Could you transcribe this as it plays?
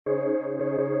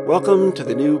Welcome to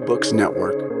the New Books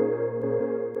Network.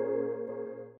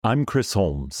 I'm Chris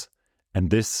Holmes,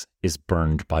 and this is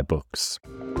Burned by Books.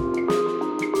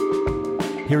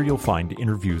 Here you'll find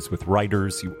interviews with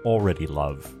writers you already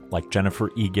love, like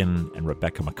Jennifer Egan and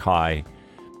Rebecca Makkai,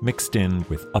 mixed in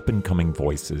with up-and-coming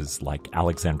voices like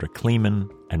Alexandra Kleeman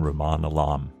and Rumaan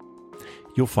Alam.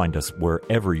 You'll find us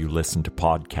wherever you listen to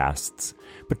podcasts,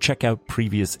 but check out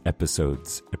previous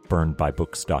episodes at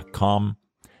burnedbybooks.com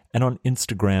and on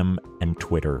Instagram and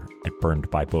Twitter at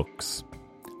burnedbybooks.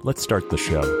 Let's start the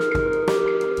show.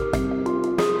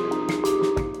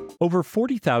 Over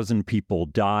 40,000 people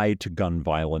die to gun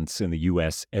violence in the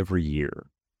U.S. every year.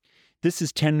 This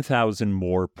is 10,000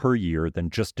 more per year than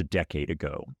just a decade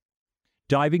ago.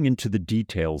 Diving into the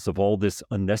details of all this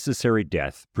unnecessary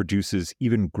death produces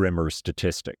even grimmer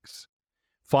statistics.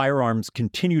 Firearms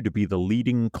continue to be the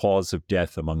leading cause of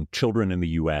death among children in the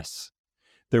U.S.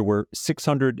 There were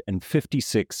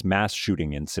 656 mass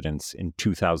shooting incidents in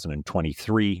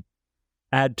 2023.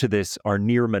 Add to this our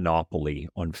near monopoly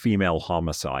on female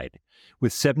homicide,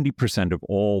 with 70% of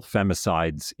all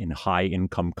femicides in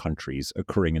high-income countries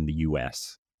occurring in the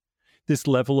U.S. This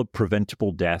level of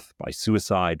preventable death by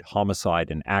suicide,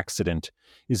 homicide, and accident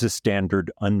is a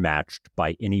standard unmatched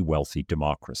by any wealthy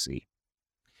democracy.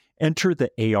 Enter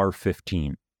the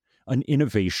AR-15, an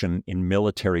innovation in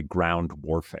military ground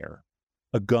warfare,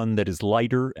 a gun that is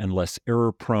lighter and less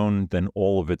error-prone than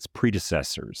all of its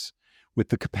predecessors, with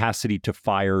the capacity to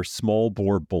fire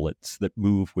small-bore bullets that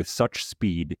move with such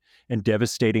speed and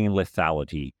devastating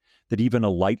lethality that even a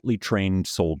lightly trained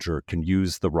soldier can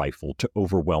use the rifle to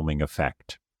overwhelming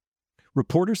effect.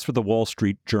 Reporters for the Wall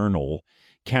Street Journal,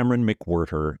 Cameron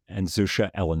McWhirter and Zusha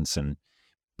Elinson,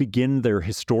 begin their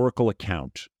historical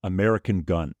account, American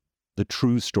Gun, the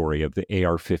true story of the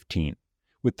AR-15,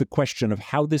 with the question of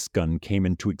how this gun came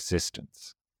into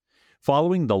existence.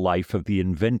 Following the life of the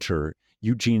inventor,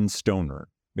 Eugene Stoner,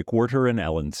 McWhirter and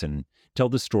Elinson tell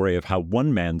the story of how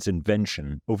one man's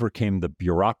invention overcame the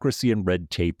bureaucracy and red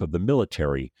tape of the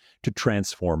military to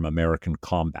transform American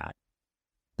combat.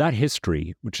 That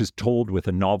history, which is told with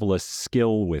a novelist's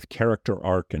skill with character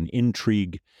arc and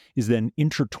intrigue, is then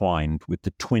intertwined with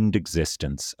the twinned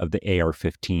existence of the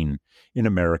AR-15 in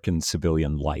American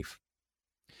civilian life.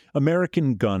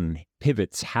 American Gun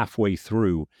pivots halfway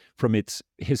through from its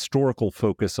historical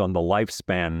focus on the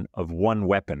lifespan of one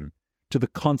weapon to the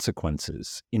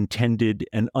consequences, intended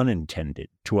and unintended,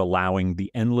 to allowing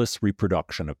the endless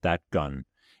reproduction of that gun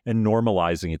and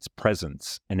normalizing its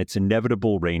presence and its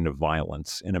inevitable reign of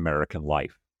violence in American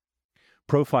life.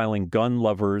 Profiling gun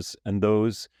lovers and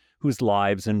those whose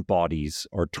lives and bodies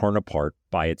are torn apart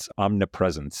by its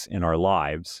omnipresence in our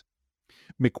lives,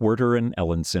 McWhirter and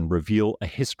Elinson reveal a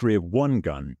history of one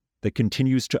gun that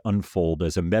continues to unfold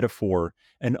as a metaphor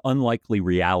and unlikely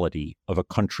reality of a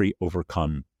country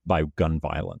overcome by gun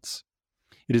violence.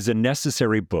 It is a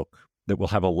necessary book that will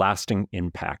have a lasting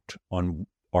impact on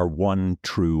our one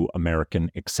true American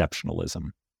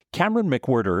exceptionalism. Cameron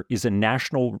McWhirter is a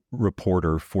national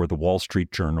reporter for the Wall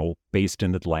Street Journal based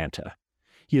in Atlanta.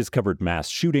 He has covered mass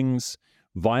shootings,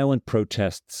 violent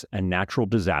protests, and natural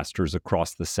disasters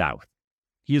across the South.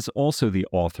 He is also the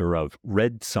author of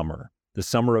Red Summer, The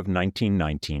Summer of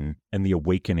 1919, and the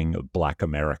Awakening of Black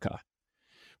America.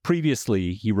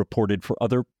 Previously, he reported for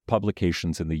other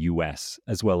publications in the U.S.,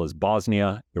 as well as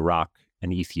Bosnia, Iraq,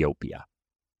 and Ethiopia.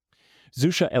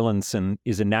 Zusha Elinson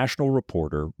is a national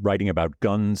reporter writing about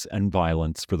guns and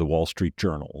violence for the Wall Street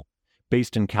Journal.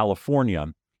 Based in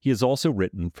California, he has also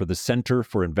written for the Center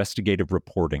for Investigative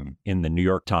Reporting in the New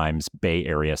York Times Bay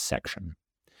Area section.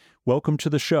 Welcome to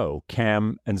the show,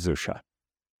 Cam and Zusha.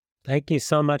 Thank you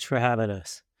so much for having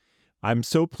us. I'm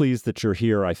so pleased that you're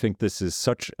here. I think this is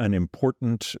such an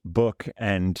important book,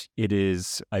 and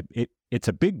it's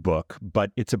a big book, but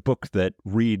it's a book that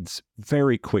reads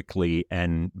very quickly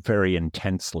and very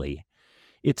intensely.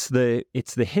 It's the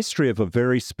history of a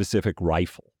very specific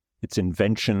rifle, its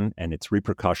invention and its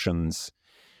repercussions.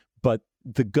 But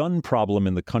the gun problem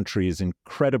in the country is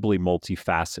incredibly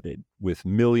multifaceted, with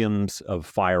millions of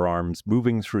firearms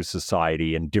moving through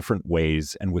society in different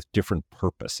ways and with different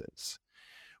purposes.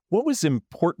 What was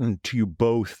important to you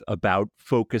both about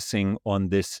focusing on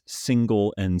this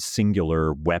single and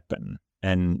singular weapon?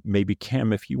 And maybe,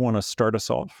 Cam, if you want to start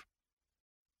us off.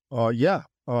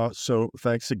 So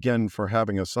thanks again for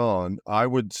having us on. I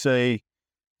would say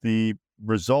the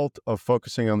result of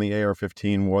focusing on the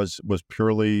AR-15 was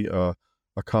purely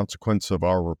a consequence of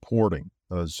our reporting.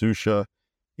 Zusha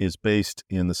is based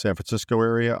in the San Francisco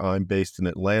area. I'm based in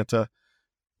Atlanta.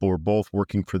 We're both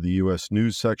working for the U.S.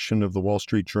 News section of the Wall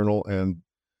Street Journal, and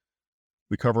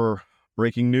we cover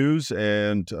breaking news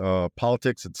and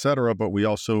politics, etc. But we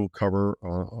also cover,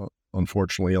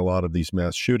 unfortunately, a lot of these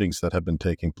mass shootings that have been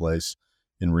taking place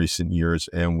in recent years.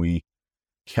 And we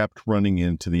kept running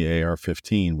into the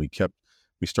AR-15.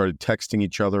 We started texting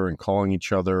each other and calling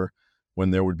each other when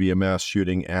there would be a mass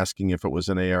shooting, asking if it was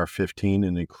an AR-15,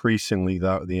 and increasingly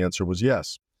the answer was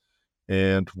yes.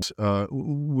 And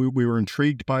we were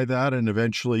intrigued by that, and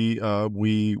eventually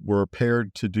we were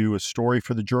paired to do a story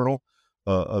for the journal,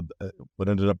 what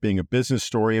ended up being a business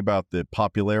story about the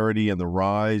popularity and the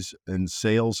rise in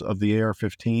sales of the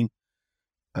AR-15.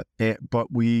 But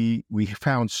we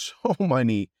found so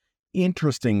many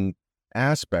interesting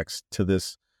aspects to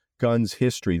this gun's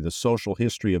history, the social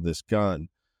history of this gun,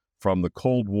 from the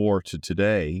Cold War to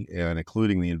today, and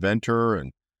including the inventor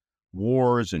and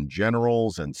wars and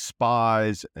generals and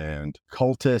spies and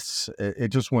cultists. It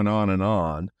just went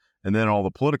on. And then all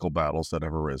the political battles that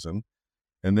have arisen.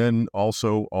 And then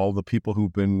also all the people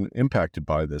who've been impacted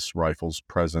by this rifle's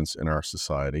presence in our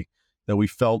society, that we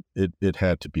felt it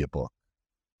had to be a book.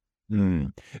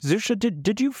 Zusha,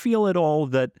 did you feel at all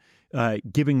that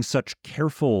giving such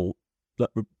careful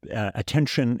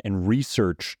attention and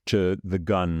research to the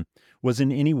gun was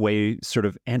in any way sort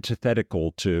of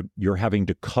antithetical to your having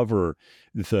to cover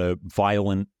the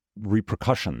violent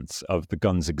repercussions of the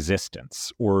gun's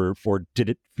existence? Or did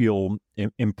it feel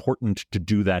important to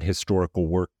do that historical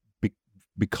work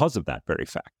because of that very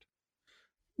fact?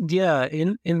 Yeah,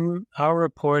 in our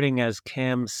reporting, as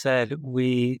Cam said,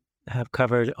 we have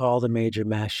covered all the major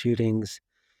mass shootings.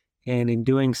 And in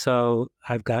doing so,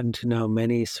 I've gotten to know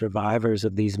many survivors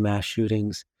of these mass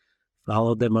shootings,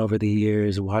 followed them over the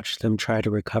years, watched them try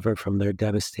to recover from their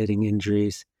devastating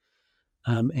injuries.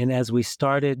 And as we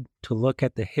started to look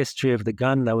at the history of the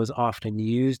gun that was often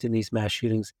used in these mass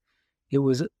shootings, it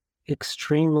was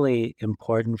extremely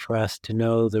important for us to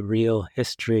know the real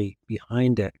history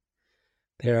behind it.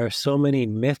 There are so many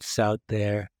myths out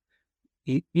there,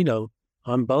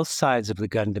 on both sides of the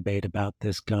gun debate about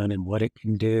this gun and what it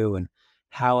can do and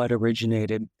how it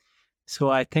originated. So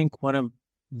I think one of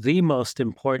the most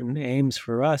important aims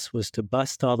for us was to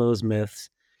bust all those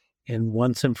myths and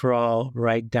once and for all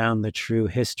write down the true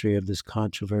history of this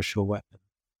controversial weapon.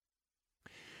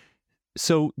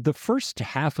 So the first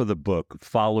half of the book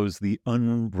follows the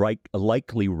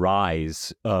unlikely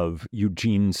rise of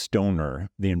Eugene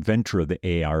Stoner, the inventor of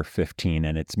the AR-15,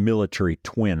 and its military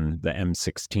twin, the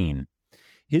M16.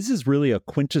 His is really a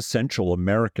quintessential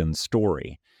American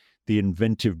story. The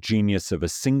inventive genius of a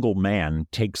single man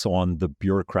takes on the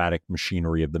bureaucratic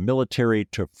machinery of the military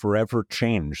to forever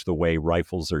change the way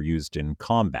rifles are used in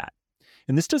combat.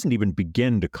 And this doesn't even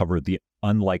begin to cover the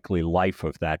unlikely life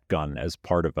of that gun as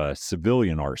part of a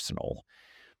civilian arsenal.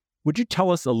 Would you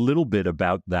tell us a little bit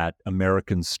about that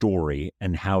American story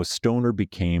and how Stoner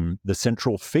became the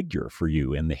central figure for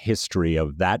you in the history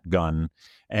of that gun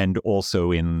and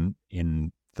also in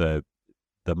the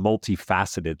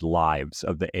multifaceted lives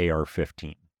of the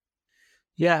AR-15?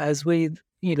 Yeah, as we,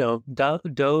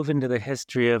 dove into the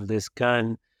history of this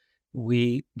gun,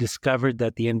 we discovered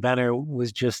that the inventor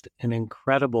was just an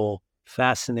incredible,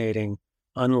 fascinating,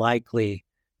 unlikely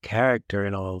character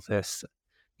in all of this.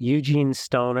 Eugene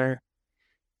Stoner,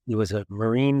 he was a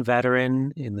Marine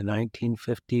veteran in the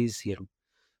 1950s. He had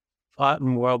fought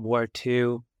in World War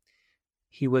II.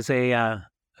 He was a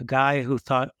guy who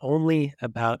thought only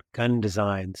about gun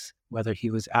designs. Whether he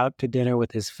was out to dinner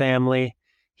with his family,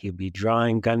 he'd be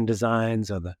drawing gun designs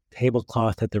on the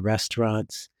tablecloth at the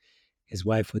restaurants. His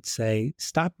wife would say,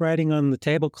 "Stop writing on the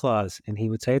tablecloths." And he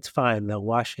would say, "It's fine, they'll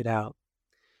wash it out."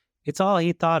 It's all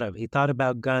he thought of. He thought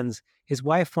about guns. His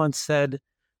wife once said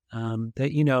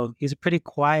that, he's a pretty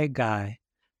quiet guy,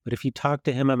 but if you talk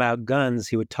to him about guns,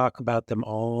 he would talk about them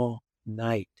all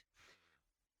night.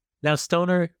 Now,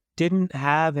 Stoner didn't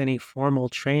have any formal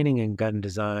training in gun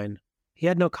design. He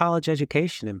had no college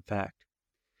education, in fact.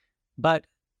 But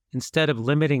instead of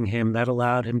limiting him, that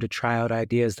allowed him to try out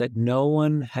ideas that no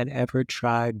one had ever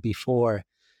tried before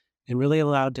and really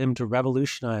allowed him to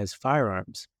revolutionize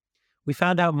firearms. We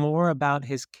found out more about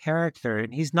his character,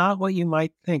 and he's not what you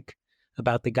might think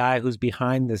about the guy who's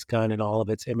behind this gun and all of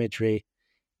its imagery.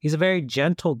 He's a very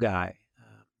gentle guy.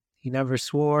 He never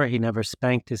swore. He never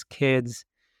spanked his kids.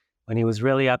 When he was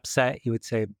really upset, he would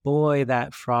say, "Boy,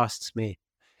 that frosts me."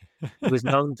 He was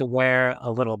known to wear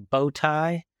a little bow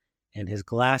tie and his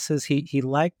glasses. He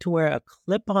liked to wear a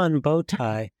clip-on bow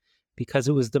tie because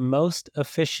it was the most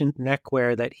efficient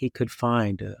neckwear that he could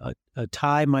find. A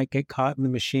tie might get caught in the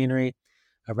machinery.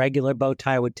 A regular bow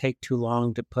tie would take too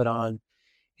long to put on.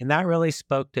 And that really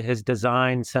spoke to his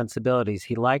design sensibilities.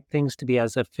 He liked things to be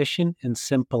as efficient and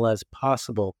simple as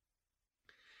possible.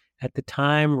 At the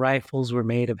time, rifles were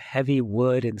made of heavy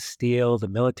wood and steel. The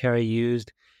military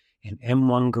used an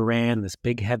M1 Garand, this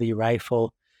big heavy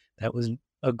rifle that was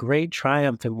a great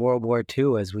triumph in World War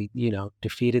II as we,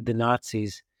 defeated the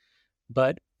Nazis.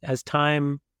 But as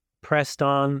time pressed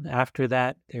on after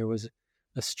that, there was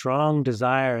a strong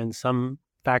desire in some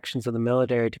factions of the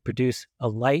military to produce a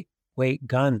lightweight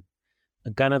gun,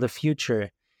 a gun of the future.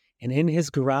 And in his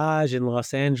garage in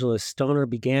Los Angeles, Stoner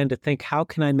began to think, how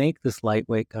can I make this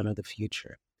lightweight gun of the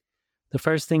future? The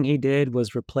first thing he did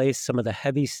was replace some of the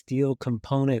heavy steel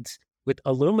components with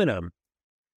aluminum.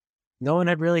 No one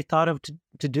had really thought of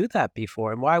to do that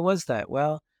before. And why was that?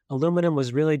 Well, aluminum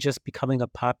was really just becoming a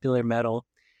popular metal.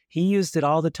 He used it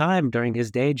all the time during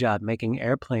his day job making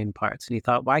airplane parts. And he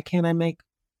thought, why can't I make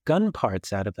gun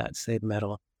parts out of that same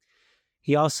metal?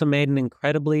 He also made an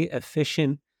incredibly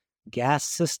efficient gas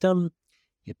system.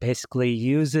 It basically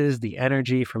uses the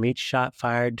energy from each shot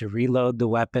fired to reload the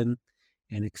weapon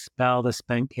and expel the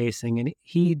spent casing. And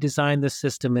he designed the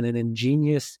system in an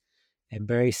ingenious and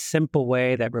very simple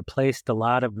way that replaced a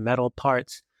lot of metal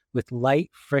parts with light,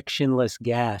 frictionless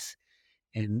gas.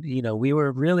 And, we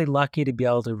were really lucky to be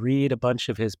able to read a bunch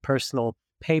of his personal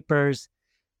papers.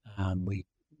 We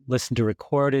listened to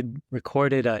recorded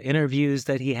interviews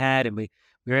that he had, and we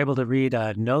were able to read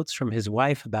notes from his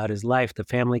wife about his life. The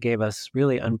family gave us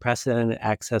really unprecedented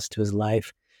access to his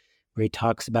life, where he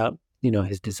talks about,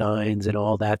 his designs and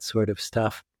all that sort of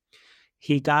stuff.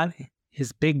 He got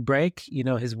his big break.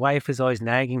 His wife is always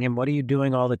nagging him, what are you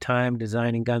doing all the time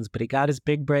designing guns? But he got his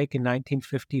big break in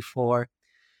 1954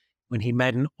 when he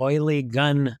met an oily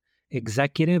gun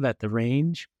executive at the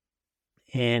range.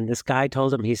 And this guy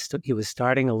told him he was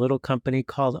starting a little company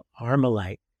called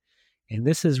Armalite. And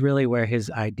this is really where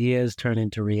his ideas turn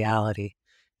into reality.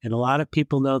 And a lot of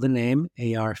people know the name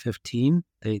AR-15.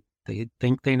 They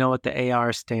think they know what the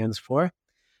AR stands for.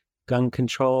 Gun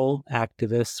control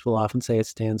activists will often say it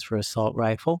stands for assault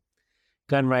rifle.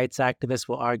 Gun rights activists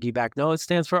will argue back, no, it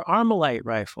stands for Armalite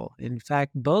rifle. In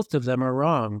fact, both of them are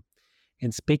wrong.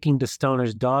 And speaking to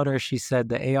Stoner's daughter, she said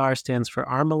the AR stands for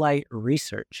Armalite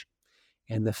Research.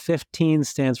 And the 15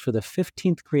 stands for the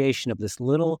 15th creation of this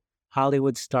little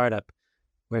Hollywood startup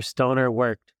where Stoner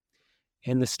worked.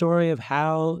 And the story of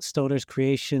how Stoner's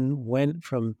creation went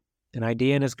from an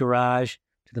idea in his garage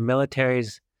to the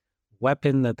military's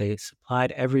weapon that they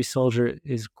supplied every soldier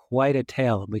is quite a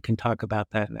tale. We can talk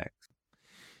about that next.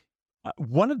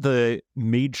 One of the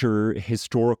major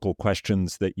historical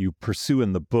questions that you pursue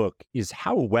in the book is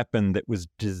how a weapon that was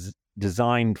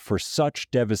designed for such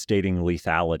devastating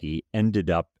lethality ended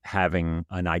up having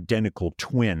an identical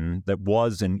twin that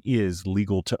was and is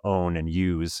legal to own and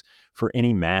use for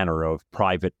any manner of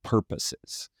private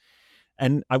purposes.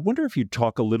 And I wonder if you'd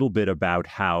talk a little bit about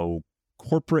how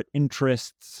corporate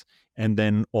interests and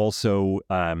then also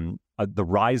the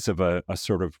rise of a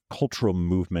sort of cultural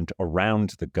movement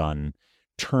around the gun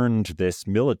turned this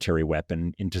military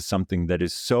weapon into something that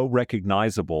is so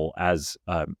recognizable as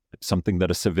something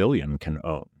that a civilian can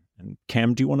own. And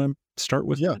Cam, do you want to start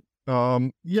with that?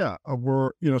 So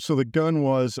the gun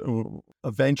was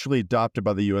eventually adopted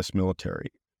by the U.S. military,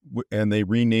 and they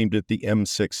renamed it the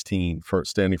M16,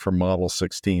 standing for Model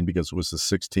 16, because it was the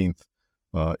 16th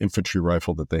infantry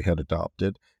rifle that they had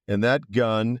adopted. And that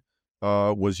gun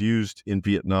was used in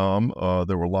Vietnam.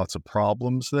 There were lots of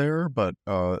problems there, but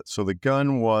so the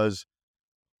gun was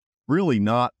really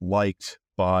not liked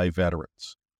by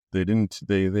veterans.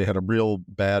 They had a real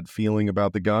bad feeling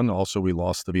about the gun. Also, we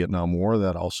lost the Vietnam War.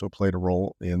 That also played a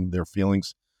role in their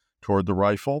feelings toward the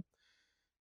rifle.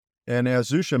 And as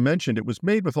Zusha mentioned, it was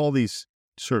made with all these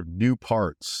sort of new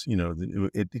parts.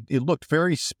 It looked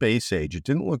very space age. It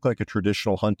didn't look like a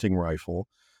traditional hunting rifle.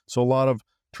 So a lot of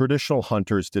traditional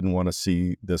hunters didn't want to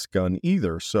see this gun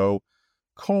either. So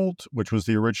Colt, which was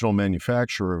the original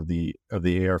manufacturer of the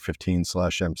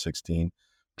AR-15/M16,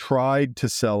 tried to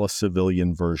sell a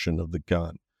civilian version of the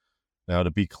gun. Now,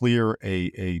 to be clear,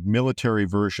 a military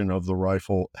version of the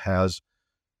rifle has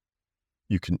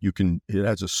it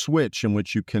has a switch in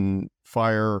which you can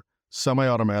fire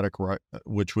semi-automatic,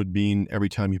 which would mean every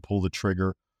time you pull the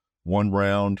trigger, one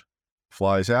round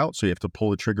flies out. So you have to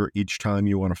pull the trigger each time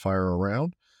you want to fire a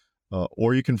round.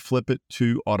 Or you can flip it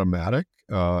to automatic.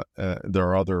 There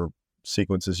are other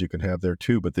sequences you can have there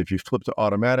too, but if you flip to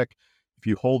automatic, if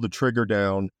you hold the trigger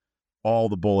down, all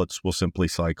the bullets will simply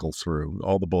cycle through,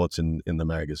 all the bullets in the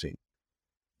magazine.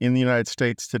 In the United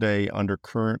States today, under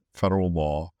current federal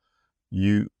law,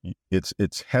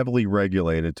 it's heavily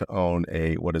regulated to own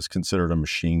what is considered a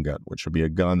machine gun, which would be a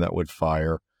gun that would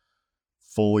fire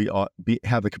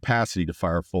have the capacity to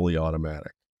fire fully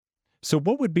automatic. So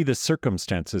what would be the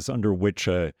circumstances under which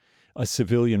a a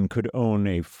civilian could own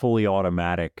a fully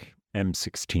automatic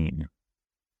M16?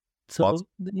 So,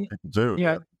 Do.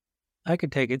 yeah, I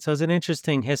could take it. So it's an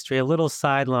interesting history, a little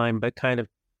sideline, but kind of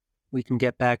we can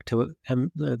get back to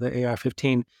the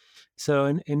AR-15. So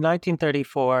in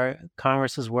 1934,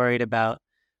 Congress was worried about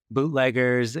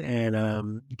bootleggers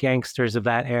and gangsters of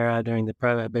that era during the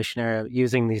Prohibition era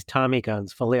using these Tommy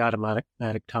guns, fully automatic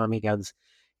Tommy guns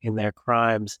in their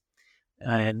crimes.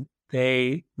 And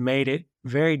they made it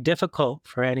very difficult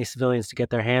for any civilians to get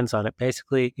their hands on it.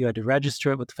 Basically, you had to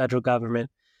register it with the federal government,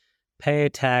 pay a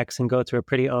tax, and go through a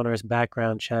pretty onerous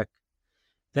background check.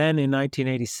 Then in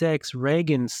 1986,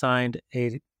 Reagan signed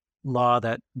a law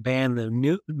that banned the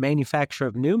new manufacture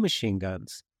of new machine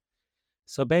guns.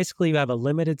 So basically, you have a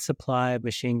limited supply of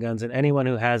machine guns, and anyone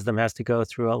who has them has to jump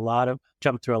through a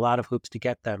lot of hoops to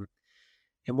get them.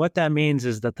 And what that means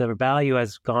is that their value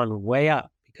has gone way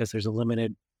up because there's a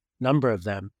limited number of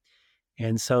them.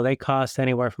 And so they cost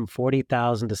anywhere from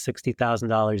 $40,000 to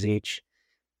 $60,000 each.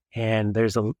 And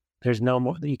there's no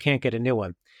more, you can't get a new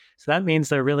one. So that means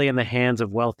they're really in the hands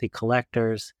of wealthy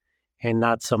collectors and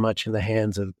not so much in the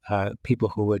hands of people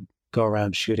who would go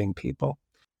around shooting people.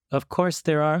 Of course,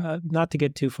 there are, not to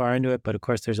get too far into it, but of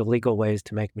course there's illegal ways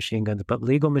to make machine guns, but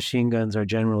legal machine guns are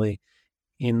generally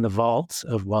in the vaults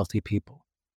of wealthy people.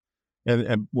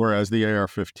 And whereas the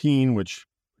AR-15, which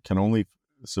the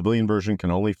civilian version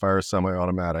can only fire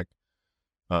semi-automatic,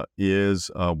 is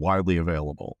widely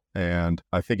available. And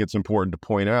I think it's important to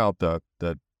point out that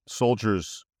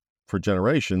soldiers for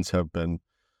generations have been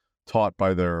taught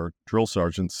by their drill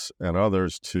sergeants and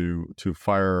others to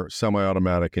fire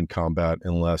semi-automatic in combat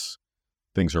unless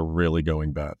things are really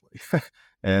going badly.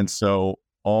 And so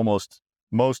most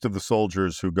of the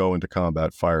soldiers who go into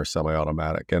combat fire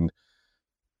semi-automatic. And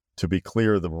to be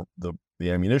clear, the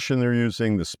ammunition they're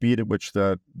using, the speed at which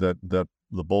that the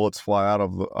bullets fly out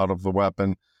of the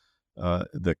weapon,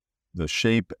 the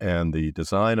shape and the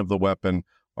design of the weapon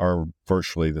are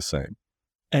virtually the same.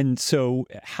 And so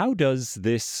how does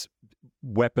this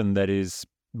weapon that is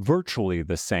virtually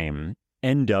the same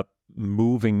end up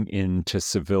moving into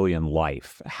civilian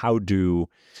life? How do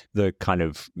the kind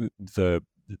of the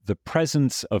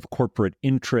presence of corporate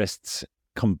interests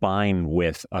combine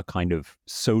with a kind of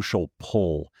social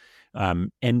pull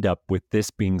end up with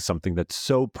this being something that's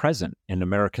so present in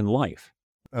American life?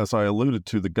 As I alluded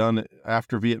to, the gun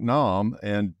after Vietnam,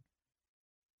 and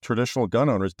traditional gun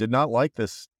owners did not like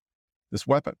this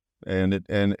weapon,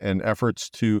 and efforts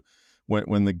to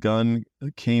when the gun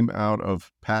came out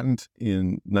of patent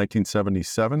in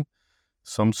 1977,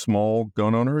 some small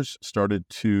gun owners started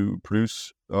to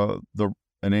produce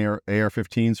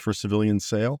AR-15s for civilian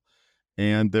sale,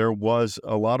 and there was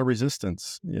a lot of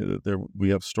resistance. We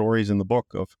have stories in the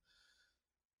book of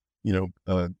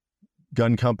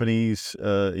gun companies,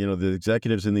 the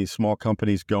executives in these small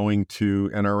companies going to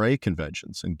NRA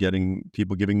conventions and giving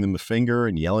them the finger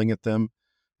and yelling at them.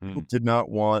 People did not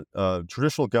want,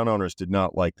 traditional gun owners did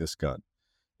not like this gun,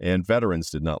 and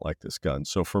veterans did not like this gun.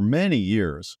 So for many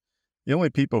years, the only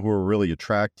people who were really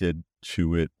attracted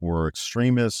to it were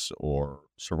extremists or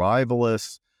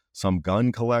survivalists, some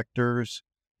gun collectors.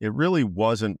 It really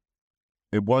wasn't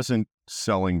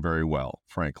selling very well,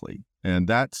 frankly.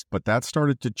 But that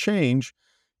started to change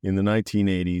in the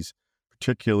 1980s,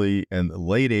 particularly in the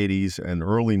late 80s and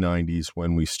early 90s,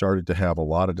 when we started to have a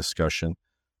lot of discussion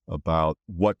about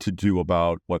what to do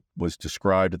about what was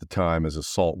described at the time as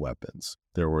assault weapons.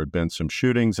 There had been some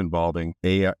shootings involving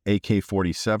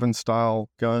AK-47 style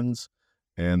guns,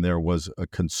 and there was a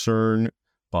concern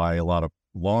by a lot of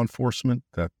law enforcement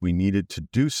that we needed to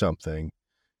do something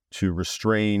to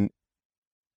restrain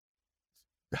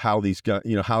how these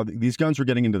guns were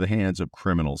getting into the hands of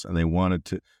criminals, and they wanted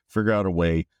to figure out a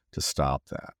way to stop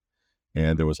that.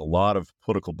 And there was a lot of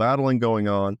political battling going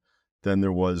on. Then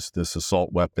there was this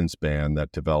assault weapons ban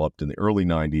that developed in the early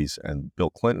 90s, and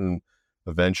Bill Clinton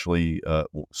eventually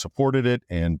supported it,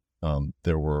 and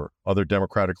there were other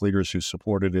Democratic leaders who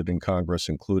supported it in Congress,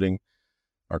 including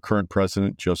our current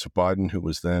president, Joseph Biden, who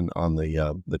was then on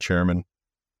the chairman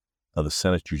of the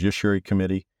Senate Judiciary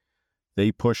Committee.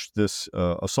 They pushed this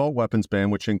assault weapons ban,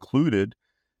 which included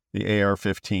the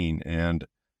AR-15. And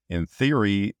in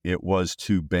theory, it was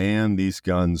to ban these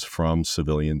guns from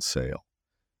civilian sale.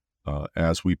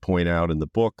 As we point out in the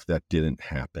book, that didn't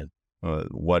happen.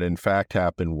 What in fact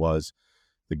happened was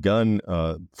the gun,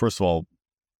 first of all,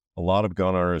 a lot of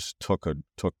gun owners took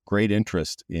great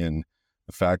interest in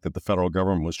the fact that the federal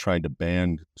government was trying to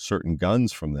ban certain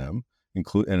guns from them,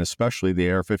 and especially the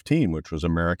AR-15, which was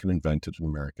American invented and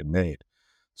American made.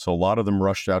 So a lot of them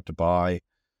rushed out to buy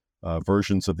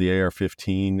versions of the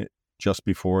AR-15 just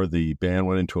before the ban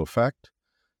went into effect.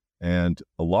 And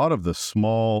a lot of these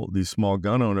small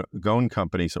gun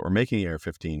companies that were making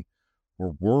AR-15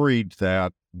 were worried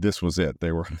that this was it.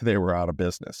 They were out of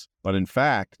business. But in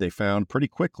fact, they found pretty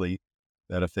quickly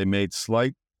that if they made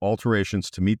slight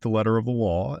alterations to meet the letter of the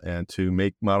law and to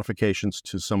make modifications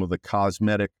to some of the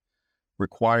cosmetic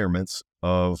requirements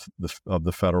of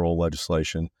the federal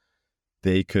legislation,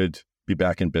 they could be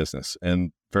back in business.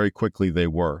 And very quickly they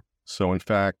were. So in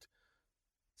fact,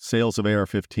 sales of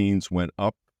AR-15s went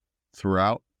up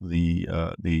throughout the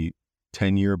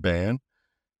 10-year ban.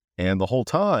 And the whole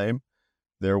time,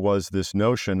 there was this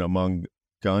notion among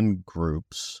gun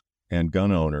groups and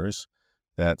gun owners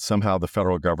that somehow the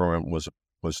federal government was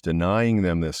denying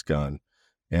them this gun,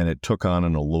 and it took on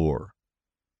an allure.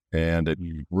 And it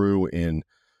grew in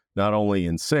not only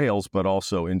in sales, but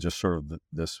also in just sort of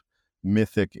this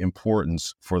mythic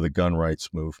importance for the gun rights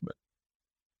movement.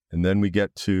 And then we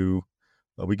get to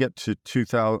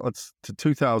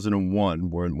 2001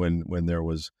 when there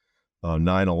was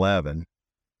 9/11,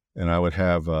 and I'll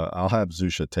have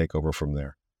Zusha take over from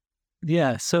there.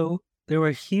 Yeah, so there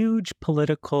were huge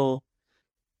political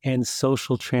and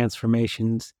social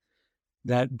transformations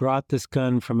that brought this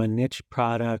gun from a niche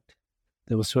product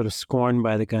that was sort of scorned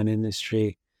by the gun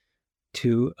industry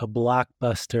to a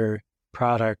blockbuster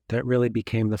product that really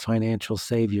became the financial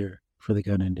savior for the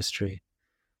gun industry.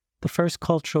 The first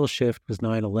cultural shift was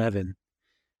 9/11.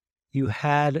 You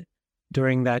had,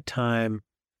 during that time,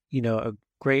 a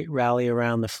great rally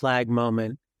around the flag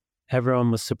moment.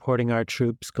 Everyone was supporting our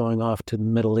troops going off to the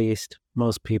Middle East,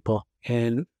 most people.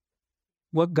 And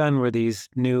what gun were these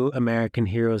new American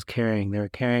heroes carrying? They were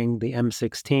carrying the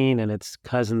M16 and its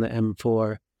cousin, the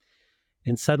M4.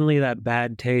 And suddenly that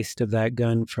bad taste of that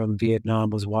gun from Vietnam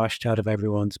was washed out of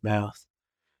everyone's mouth.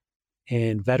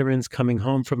 And veterans coming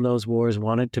home from those wars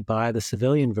wanted to buy the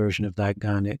civilian version of that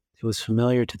gun. It was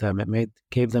familiar to them. It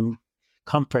gave them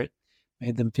comfort,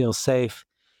 made them feel safe.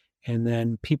 And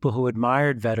then people who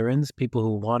admired veterans, people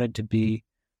who wanted to be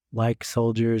like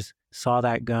soldiers, saw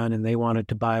that gun and they wanted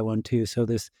to buy one too. So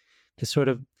this sort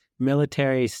of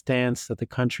military stance that the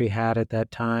country had at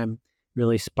that time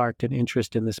really sparked an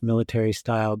interest in this military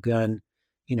style gun.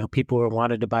 People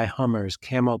wanted to buy Hummers,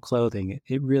 camo clothing.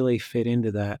 It really fit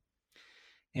into that.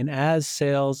 And as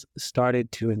sales started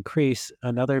to increase,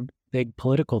 another big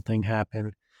political thing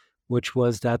happened, which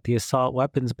was that the assault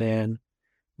weapons ban,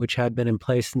 which had been in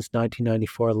place since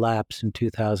 1994, lapsed in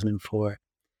 2004.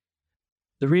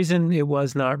 The reason it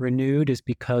was not renewed is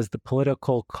because the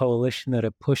political coalition that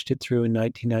had pushed it through in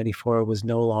 1994 was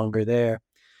no longer there.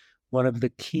 One of the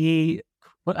key,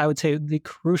 what I would say the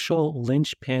crucial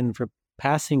linchpin for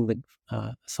passing the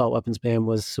assault weapons ban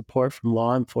was support from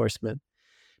law enforcement.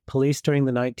 Police during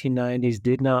the 1990s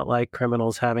did not like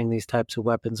criminals having these types of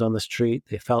weapons on the street.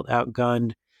 They felt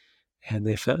outgunned, and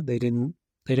they didn't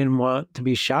want to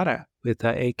be shot at with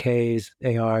AKs,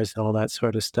 ARs, and all that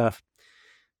sort of stuff.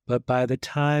 But by the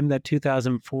time that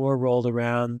 2004 rolled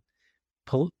around,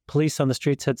 police on the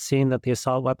streets had seen that the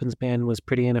assault weapons ban was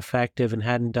pretty ineffective and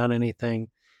hadn't done anything.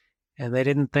 And they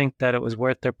didn't think that it was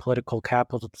worth their political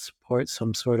capital to support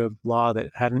some sort of law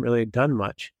that hadn't really done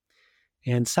much.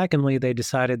 And secondly, they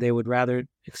decided they would rather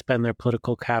expend their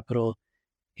political capital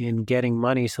in getting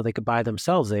money so they could buy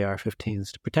themselves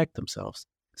AR-15s to protect themselves.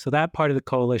 So that part of the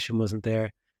coalition wasn't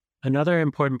there. Another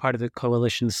important part of the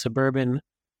coalition, suburban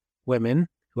women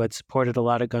who had supported a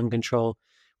lot of gun control,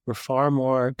 were far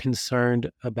more concerned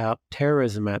about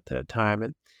terrorism at that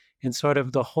time. And sort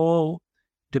of the whole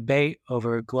debate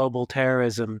over global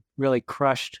terrorism really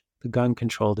crushed the gun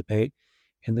control debate.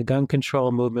 And the gun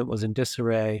control movement was in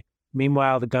disarray.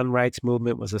 Meanwhile, the gun rights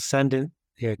movement was ascendant.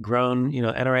 It had grown,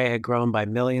 NRA had grown by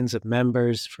millions of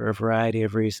members for a variety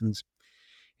of reasons.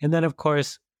 And then, of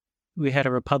course, we had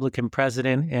a Republican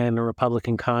president and a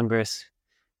Republican Congress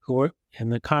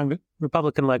and the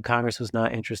Republican-led Congress was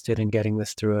not interested in getting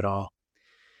this through at all.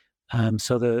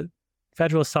 So the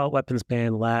federal assault weapons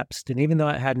ban lapsed. And even though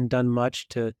it hadn't done much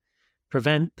to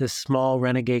prevent this small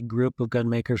renegade group of gun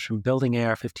makers from building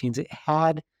AR-15s, it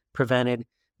had prevented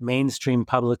mainstream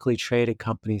publicly traded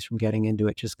companies from getting into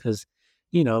it just because,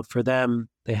 for them,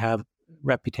 they have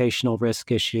reputational risk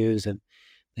issues and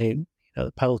they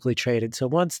publicly traded. So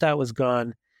once that was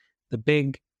gone, the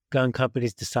big gun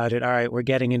companies decided, all right, we're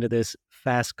getting into this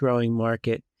fast-growing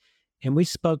market. And we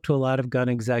spoke to a lot of gun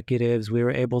executives. We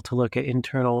were able to look at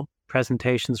internal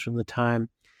presentations from the time,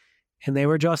 and they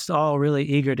were just all really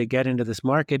eager to get into this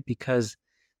market because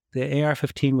the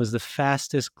AR-15 was the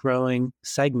fastest growing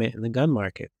segment in the gun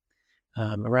market.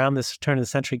 Around this turn of the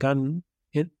century, gun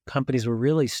companies were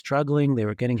really struggling. They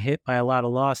were getting hit by a lot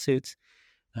of lawsuits.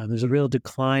 There's a real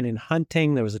decline in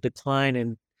hunting. There was a decline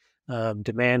in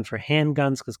demand for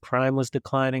handguns because crime was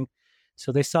declining.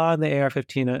 So they saw in the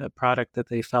AR-15 a product that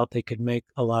they felt they could make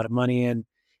a lot of money in.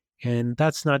 And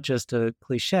that's not just a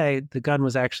cliche. The gun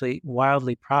was actually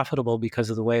wildly profitable because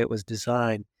of the way it was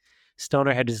designed.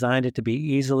 Stoner had designed it to be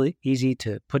easy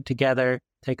to put together,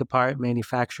 take apart,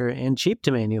 manufacture, and cheap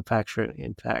to manufacture,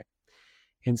 in fact.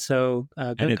 And so,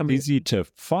 and it's easy to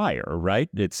fire, right?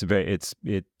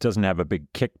 It doesn't have a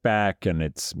big kickback, and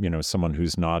it's someone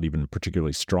who's not even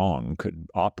particularly strong could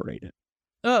operate it.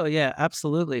 Oh yeah,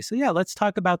 absolutely. So yeah, let's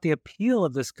talk about the appeal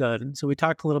of this gun. So we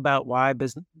talked a little about why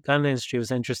gun industry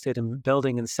was interested in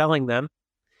building and selling them.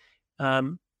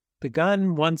 The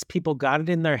gun, once people got it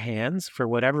in their hands, for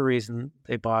whatever reason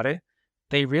they bought it,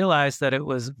 they realized that it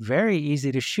was very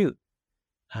easy to shoot.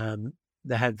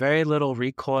 They had very little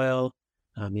recoil.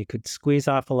 You could squeeze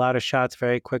off a lot of shots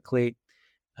very quickly.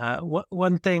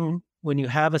 One thing, when you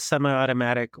have a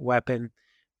semi-automatic weapon,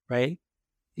 right,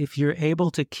 if you're able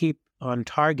to keep on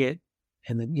target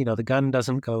and the gun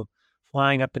doesn't go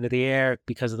flying up into the air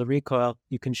because of the recoil,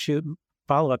 you can shoot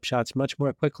follow-up shots much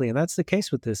more quickly. And that's the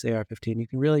case with this AR-15. You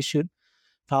can really shoot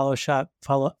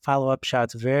follow-up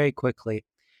shots very quickly.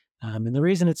 And the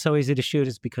reason it's so easy to shoot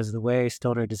is because of the way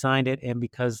Stoner designed it, and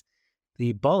because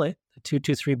the bullet, the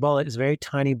 .223 bullet, is a very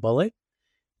tiny bullet,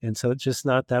 and so it's just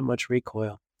not that much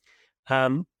recoil.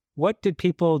 What did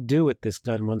people do with this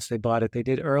gun once they bought it? They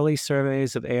did early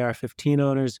surveys of AR-15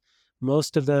 owners.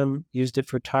 Most of them used it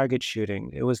for target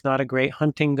shooting. It was not a great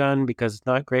hunting gun because it's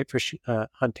not great for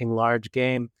hunting large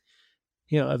game.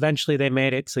 Eventually they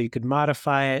made it so you could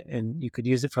modify it and you could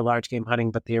use it for large game hunting,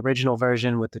 but the original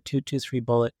version with the .223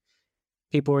 bullet,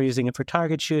 people were using it for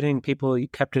target shooting. People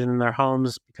kept it in their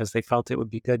homes because they felt it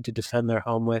would be good to defend their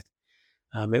home with.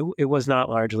 It was not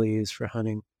largely used for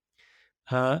hunting.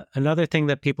 Another thing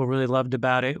that people really loved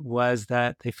about it was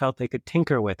that they felt they could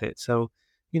tinker with it. So,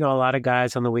 a lot of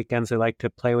guys on the weekends, they like to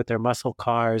play with their muscle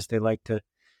cars. They like to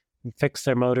fix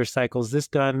their motorcycles. This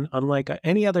gun, unlike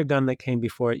any other gun that came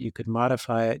before it, you could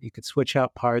modify it. You could switch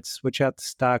out parts, switch out the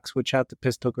stock, switch out the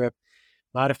pistol grip,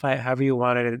 modify it however you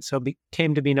wanted it. So it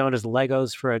came to be known as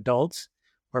Legos for adults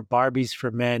or Barbies for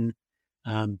men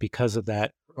because of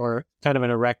that, or kind of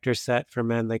an erector set for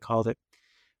men, they called it.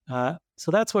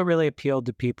 So that's what really appealed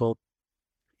to people.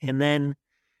 And then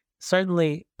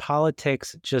certainly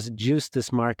politics just juiced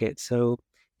this market. So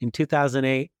in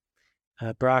 2008,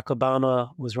 Barack Obama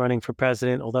was running for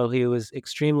president, although he was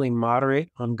extremely moderate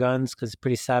on guns because he's a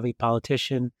pretty savvy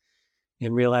politician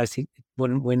and realized he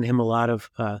wouldn't win him a lot of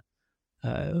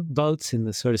votes in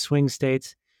the sort of swing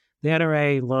states. The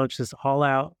NRA launched this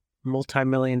all-out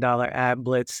multi-million-dollar ad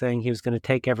blitz saying he was going to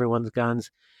take everyone's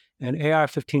guns, and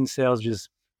AR-15 sales just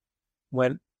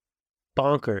went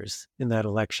bonkers in that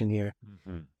election year.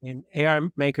 Mm-hmm. And AR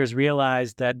makers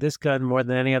realized that this gun, more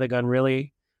than any other gun,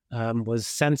 really was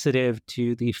sensitive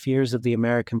to the fears of the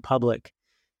American public.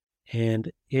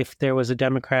 And if there was a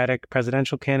Democratic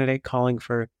presidential candidate calling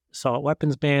for assault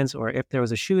weapons bans, or if there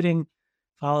was a shooting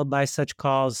followed by such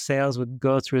calls, sales would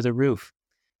go through the roof.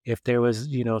 If there was,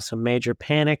 some major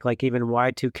panic, like even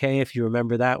Y2K, if you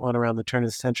remember that one around the turn of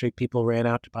the century, people ran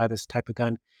out to buy this type of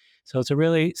gun. So it's a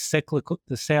really cyclical,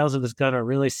 the sales of this gun are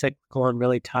really cyclical and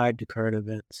really tied to current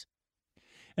events.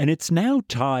 And it's now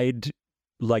tied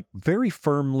very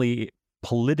firmly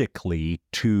politically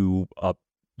to a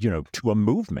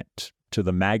movement, to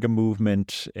the MAGA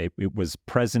movement. It was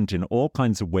present in all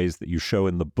kinds of ways that you show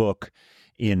in the book,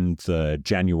 in the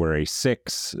January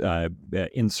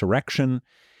 6th insurrection.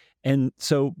 And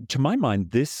so to my mind,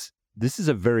 this is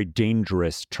a very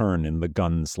dangerous turn in the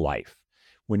gun's life.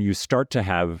 When you start to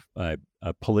have a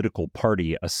political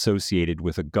party associated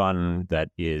with a gun that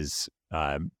is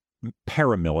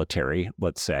paramilitary,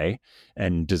 let's say,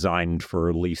 and designed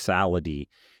for lethality,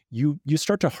 you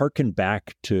start to hearken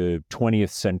back to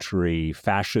 20th century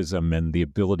fascism and the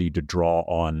ability to draw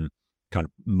on kind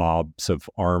of mobs of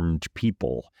armed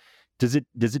people. Does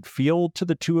it feel to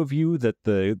the two of you that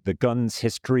the gun's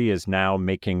history is now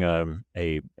making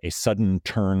a sudden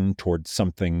turn towards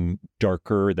something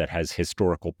darker that has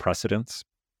historical precedence?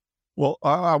 Well,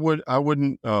 I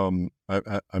wouldn't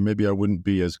maybe I wouldn't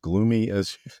be as gloomy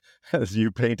as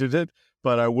you painted it,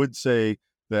 but I would say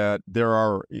that there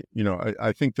are,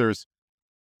 I think there's,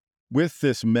 with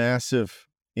this massive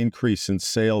increase in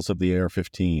sales of the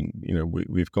AR-15,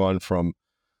 we've gone from,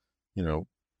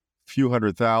 few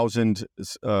 100,000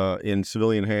 in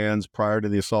civilian hands prior to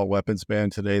the assault weapons ban.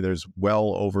 Today, there's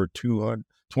well over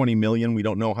 20 million. We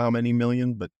don't know how many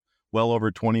million, but well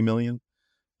over 20 million.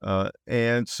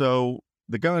 And so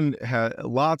the gun,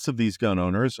 lots of these gun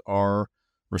owners are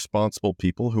responsible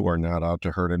people who are not out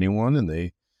to hurt anyone, and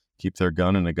they keep their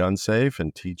gun in a gun safe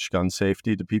and teach gun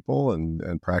safety to people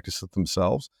and practice it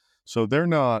themselves. So they're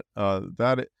not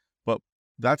but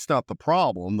that's not the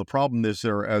problem. The problem is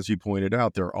as you pointed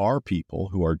out, there are people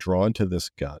who are drawn to this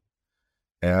gun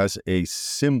as a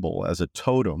symbol, as a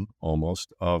totem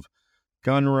almost of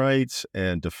gun rights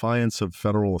and defiance of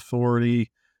federal authority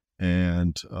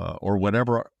and or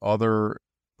whatever other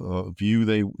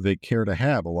view they care to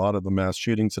have. A lot of the mass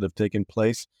shootings that have taken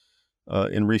place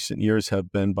in recent years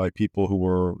have been by people who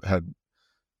were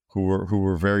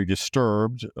very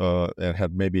disturbed and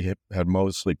had maybe had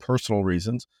mostly personal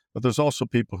reasons. But there's also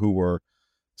people who were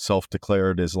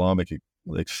self-declared Islamic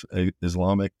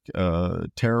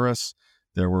terrorists.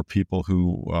 There were people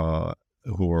who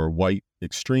are white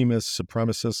extremists,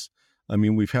 supremacists. I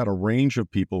mean, we've had a range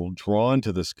of people drawn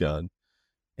to this gun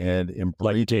and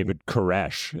embrace, like David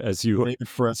Koresh, as you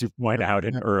point out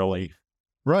in early.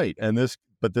 Right.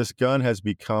 But this gun has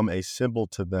become a symbol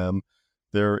to them.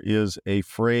 There is a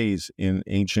phrase in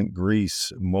ancient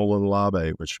Greece, molon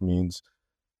labe, which means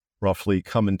roughly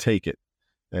come and take it.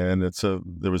 And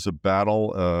there was a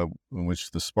battle in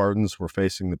which the Spartans were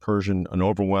facing an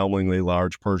overwhelmingly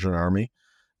large Persian army.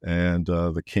 And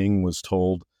the king was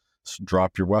told,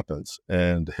 drop your weapons.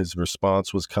 And his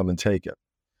response was, come and take it.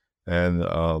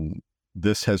 And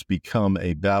this has become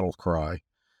a battle cry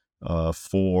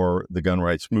for the gun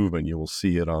rights movement. You will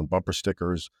see it on bumper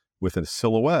stickers with a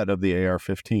silhouette of the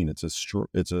AR-15.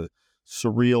 It's a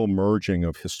surreal merging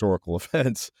of historical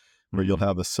events where you'll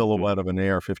have the silhouette of an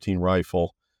AR-15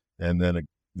 rifle and then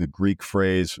the Greek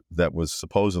phrase that was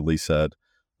supposedly said,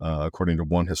 according to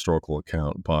one historical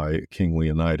account, by King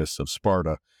Leonidas of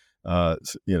Sparta,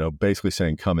 basically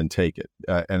saying, come and take it.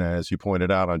 And as you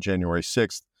pointed out, on January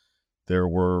 6th, there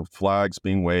were flags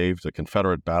being waved, a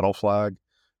Confederate battle flag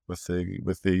with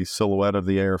the silhouette of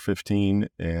the AR-15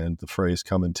 and the phrase,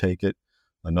 come and take it.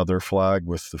 Another flag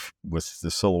with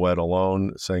the silhouette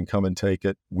alone saying, come and take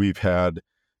it. We've had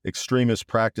extremists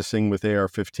practicing with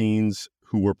AR-15s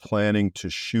who were planning to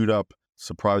shoot up,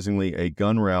 surprisingly, a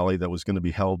gun rally that was going to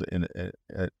be held in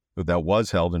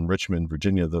Richmond,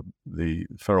 Virginia. The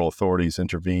federal authorities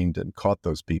intervened and caught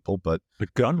those people. But the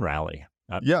gun rally,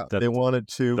 they wanted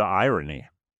to. The irony.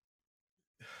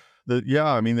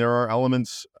 I mean, there are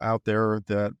elements out there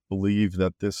that believe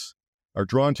that are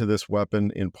drawn to this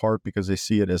weapon in part because they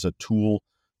see it as a tool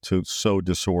to sow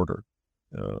disorder,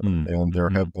 and there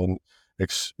have been,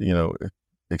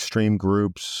 extreme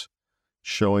groups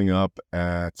showing up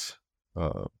at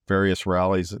various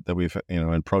rallies that we've,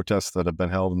 and protests that have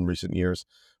been held in recent years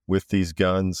with these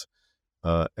guns.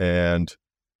 And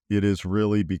it has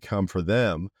really become for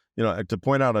them, to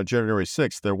point out on January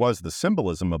 6th, there was the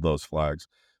symbolism of those flags,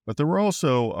 but there were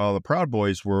also, the Proud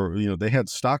Boys were, they had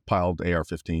stockpiled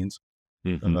AR-15s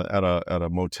at a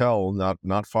motel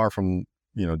not far from,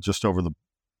 just over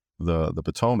the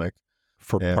Potomac.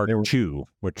 For part two,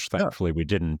 which thankfully we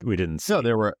didn't see.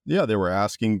 They were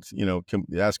asking,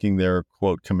 asking their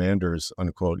quote commanders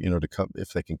unquote, to come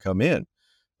if they can come in.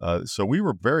 So we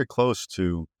were very close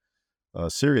to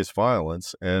serious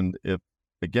violence. And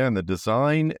the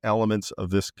design elements of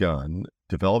this gun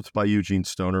developed by Eugene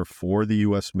Stoner for the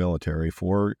U.S. military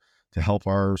to help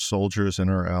our soldiers and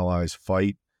our allies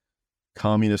fight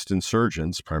communist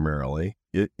insurgents primarily,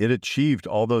 it achieved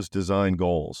all those design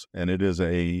goals, and it is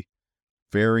a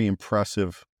very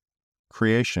impressive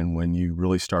creation when you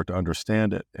really start to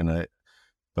understand it.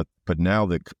 But now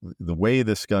the way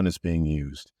this gun is being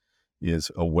used is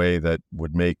a way that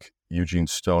would make Eugene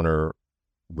Stoner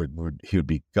he would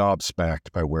be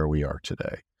gobsmacked by where we are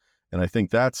today. And I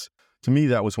think to me,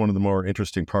 that was one of the more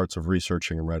interesting parts of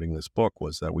researching and writing this book,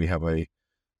 was that we have a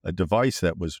device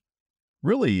that was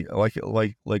really like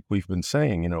we've been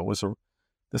saying,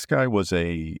 this guy was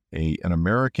an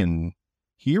American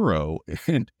hero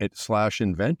and /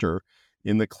 inventor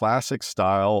in the classic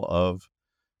style of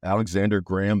Alexander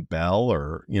Graham Bell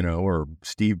or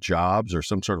Steve Jobs or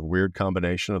some sort of weird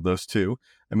combination of those two.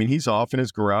 I mean, he's off in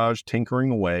his garage tinkering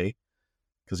away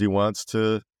because he wants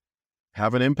to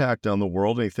have an impact on the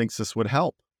world and he thinks this would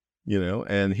help,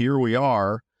 and here we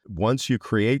are. Once you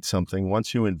create something,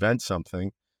 once you invent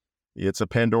something, it's a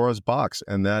Pandora's box,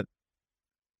 and that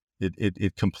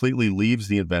it completely leaves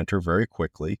the inventor very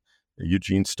quickly.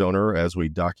 Eugene Stoner, as we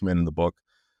document in the book,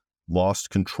 lost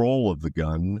control of the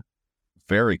gun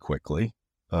very quickly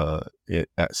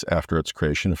after its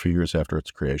creation, a few years after its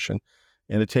creation,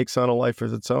 and it takes on a life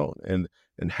of its own. And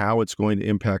how it's going to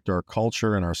impact our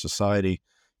culture and our society,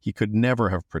 he could never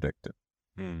have predicted.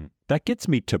 That gets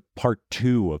me to part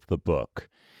two of the book.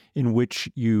 in which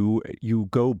you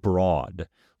go broad,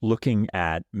 looking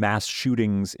at mass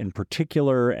shootings in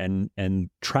particular and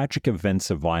tragic events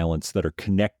of violence that are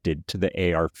connected to the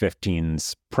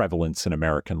AR-15's prevalence in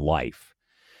American life.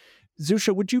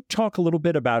 Zusha, would you talk a little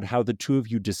bit about how the two of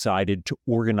you decided to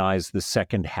organize the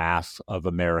second half of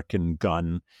American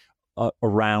Gun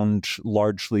around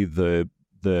largely the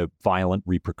violent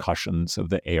repercussions of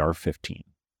the AR-15?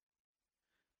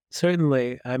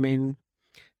 Certainly. I mean,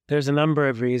 there's a number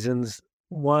of reasons.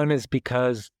 One is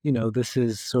because, this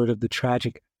is sort of the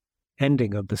tragic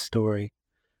ending of the story.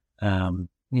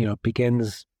 It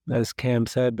begins, as Cam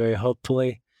said, very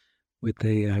hopefully with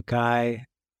the guy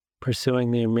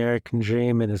pursuing the American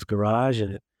dream in his garage,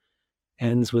 and it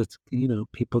ends with,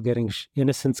 people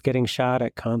innocents getting shot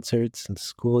at concerts and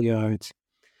schoolyards.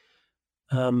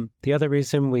 The other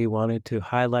reason we wanted to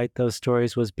highlight those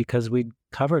stories was because we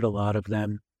covered a lot of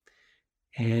them.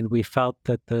 And we felt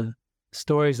that the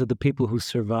stories of the people who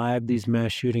survived these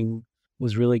mass shootings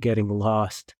was really getting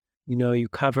lost. You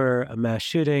cover a mass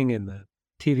shooting and the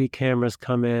TV cameras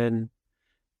come in,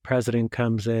 president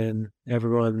comes in,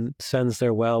 everyone sends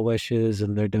their well wishes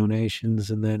and their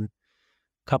donations, and then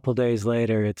a couple days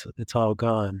later, it's all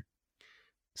gone.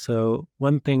 So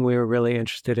one thing we were really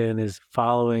interested in is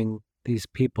following these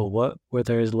people. What were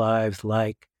their lives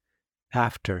like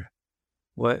after?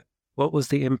 What was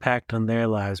the impact on their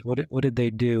lives? What did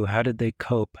they do? How did they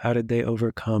cope? How did they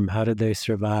overcome? How did they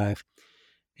survive?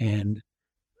 And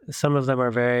some of them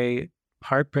are very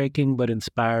heartbreaking but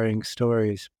inspiring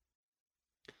stories.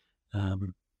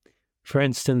 For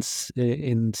instance,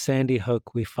 in Sandy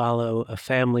Hook, we follow a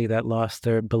family that lost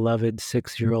their beloved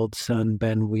 6-year-old son,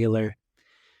 Ben Wheeler.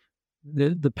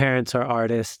 The parents are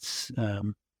artists,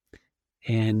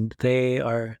 and they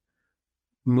are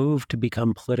moved to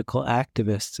become political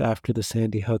activists after the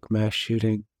Sandy Hook mass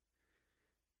shooting.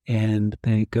 And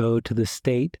they go to the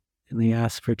state and they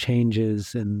ask for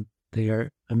changes, and they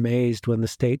are amazed when the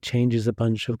state changes a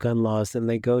bunch of gun laws. Then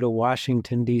they go to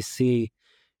Washington, D.C.,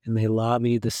 and they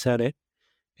lobby the Senate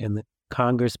and the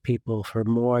Congress people for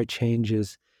more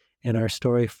changes. And our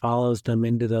story follows them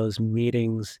into those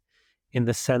meetings in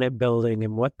the Senate building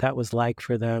and what that was like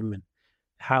for them, and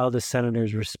how the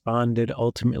senators responded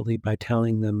ultimately by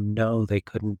telling them no, they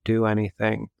couldn't do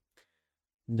anything.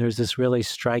 There's this really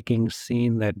striking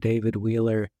scene that David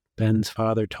Wheeler, Ben's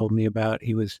father, told me about.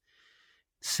 He was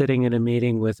sitting in a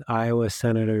meeting with Iowa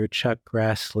Senator Chuck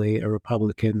Grassley, a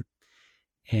Republican,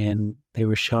 and they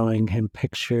were showing him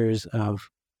pictures of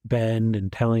Ben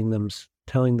and telling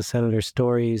the senator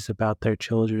stories about their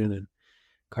children. And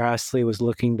Grassley was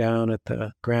looking down at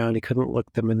the ground. He couldn't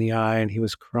look them in the eye, and he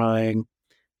was crying.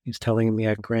 He was telling him he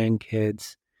had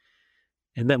grandkids.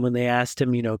 And then when they asked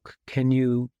him, can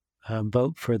you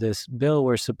vote for this bill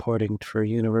we're supporting for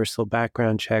universal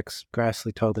background checks,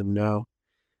 Grassley told him no.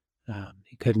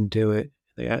 He couldn't do it.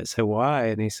 They said, why?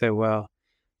 And he said, well,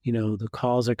 the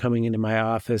calls are coming into my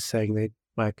office saying that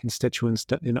my constituents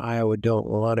in Iowa don't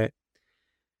want it.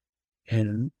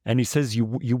 And he says you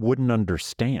wouldn't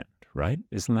understand, right?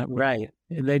 Isn't that right?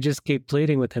 And they just keep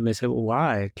pleading with him. They said, well,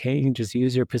 why? Can't you just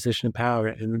use your position of power?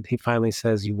 And he finally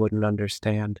says, you wouldn't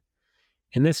understand.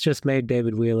 And this just made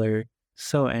David Wheeler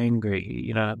so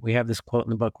angry. We have this quote in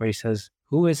the book where he says,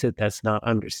 who is it that's not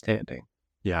understanding?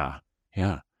 Yeah.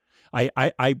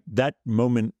 I that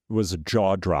moment was a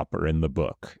jaw dropper in the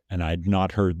book, and I'd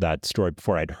not heard that story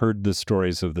before. I'd heard the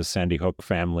stories of the Sandy Hook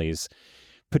families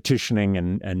petitioning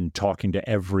and talking to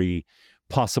every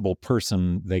possible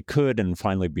person they could and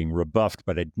finally being rebuffed,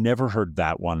 but I'd never heard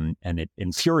that one, and it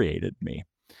infuriated me.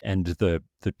 And the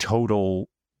total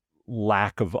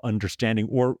lack of understanding,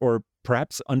 or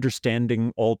perhaps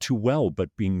understanding all too well, but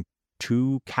being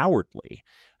too cowardly.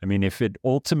 I mean, if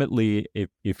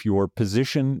your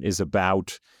position is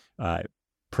about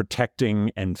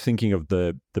protecting and thinking of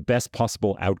the best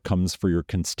possible outcomes for your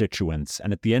constituents,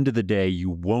 and at the end of the day,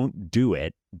 you won't do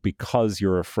it because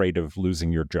you're afraid of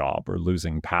losing your job or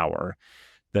losing power,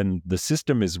 then the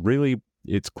system is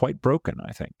it's quite broken,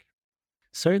 I think.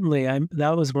 Certainly.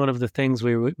 That was one of the things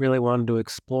we really wanted to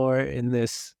explore in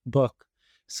this book.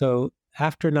 So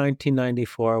after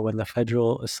 1994, when the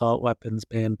federal assault weapons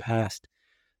ban passed,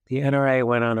 the NRA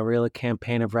went on a real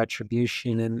campaign of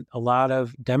retribution, and a lot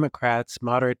of Democrats,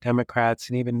 moderate Democrats,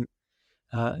 and even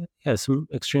some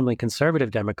extremely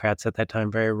conservative Democrats at that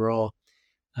time, very rural,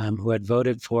 who had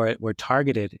voted for it, were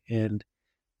targeted. And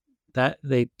that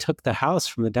they took the House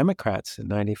from the Democrats in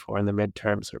 94 in the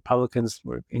midterms. Republicans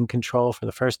were in control for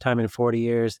the first time in 40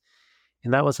 years.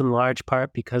 And that was in large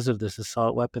part because of this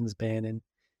assault weapons ban. And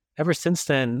ever since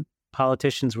then,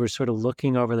 politicians were sort of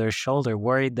looking over their shoulder,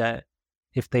 worried that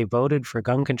if they voted for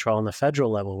gun control on the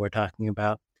federal level we're talking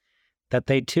about, that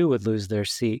they too would lose their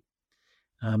seat.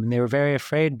 And they were very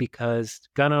afraid because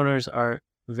gun owners are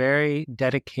very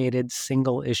dedicated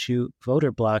single-issue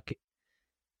voter bloc.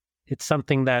 It's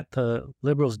something that the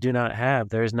liberals do not have.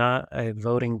 There's not a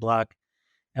voting bloc,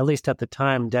 at least at the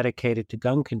time, dedicated to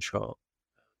gun control.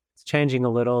 It's changing a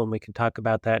little, and we can talk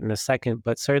about that in a second,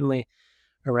 but certainly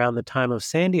around the time of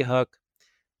Sandy Hook,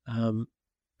 gun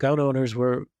owners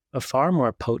were a far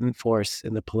more potent force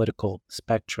in the political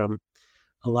spectrum.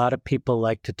 A lot of people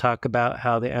like to talk about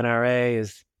how the NRA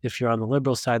is, if you're on the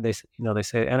liberal side, they say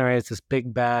NRA is this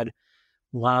big bad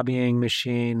lobbying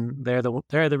machine. They're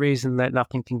the reason that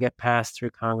nothing can get passed through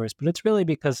Congress. But it's really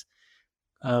because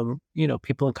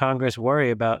people in Congress worry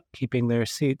about keeping their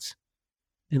seats.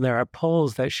 And there are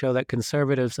polls that show that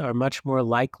conservatives are much more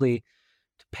likely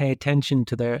to pay attention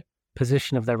to their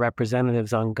position of their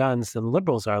representatives on guns than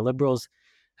liberals are. Liberals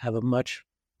have a much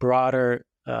broader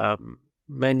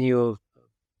menu of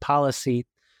policy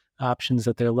options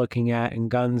that they're looking at,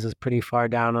 and guns is pretty far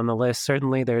down on the list.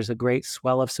 Certainly, there's a great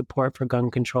swell of support for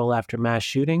gun control after mass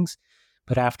shootings,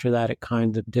 but after that, it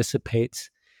kind of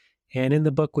dissipates. And in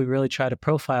the book, we really try to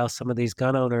profile some of these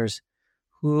gun owners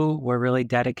who were really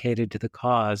dedicated to the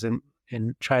cause and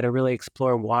try to really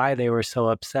explore why they were so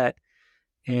upset.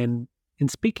 And in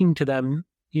speaking to them,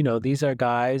 these are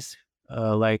guys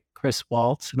like Chris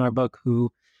Waltz in our book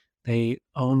who they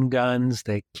own guns,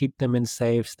 they keep them in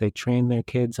safes, they train their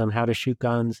kids on how to shoot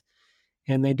guns,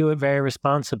 and they do it very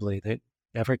responsibly. They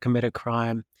never commit a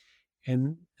crime,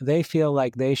 and they feel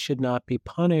like they should not be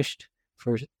punished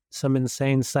for some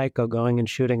insane psycho going and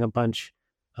shooting a bunch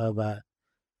of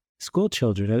school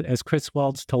children. As Chris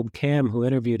Waltz told Cam, who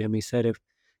interviewed him, he said, if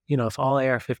all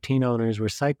AR-15 owners were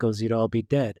psychos, you'd all be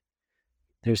dead.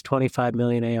 There's 25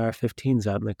 million AR-15s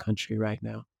out in the country right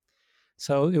now.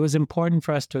 So it was important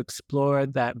for us to explore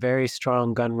that very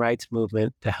strong gun rights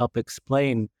movement to help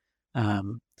explain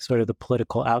sort of the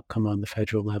political outcome on the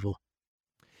federal level.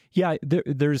 Yeah,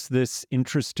 there's this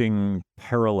interesting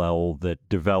parallel that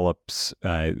develops,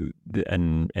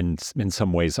 and in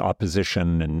some ways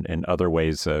opposition, and in other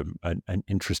ways an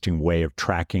interesting way of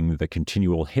tracking the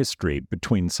continual history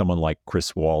between someone like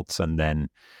Chris Waltz and then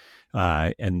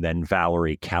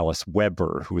Valerie Callis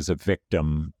Weber, who was a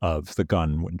victim of the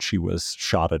gun when she was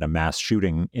shot at a mass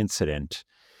shooting incident.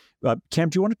 Cam,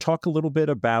 do you want to talk a little bit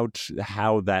about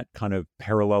how that kind of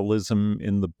parallelism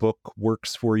in the book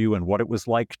works for you and what it was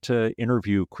like to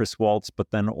interview Chris Waltz, but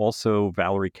then also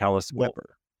Valerie Callis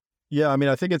Weber? Yeah, I mean,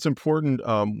 I think it's important.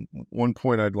 One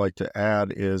point I'd like to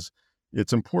add is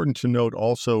it's important to note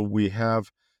also we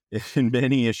have, in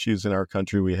many issues in our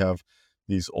country, we have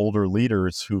these older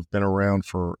leaders who've been around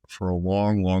for a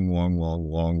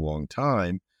long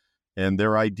time. And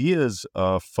their ideas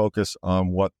focus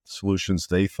on what solutions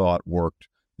they thought worked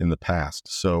in the past.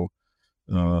 So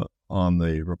on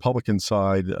the Republican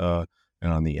side and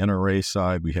on the NRA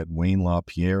side, we had Wayne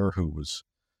LaPierre, who was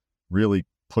really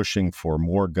pushing for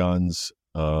more guns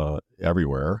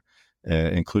everywhere,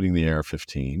 including the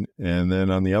AR-15. And then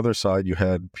on the other side, you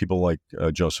had people like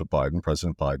Joseph Biden,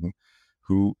 President Biden,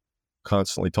 who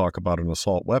constantly talk about an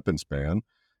assault weapons ban.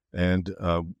 And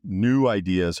new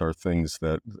ideas need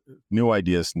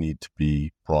to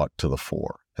be brought to the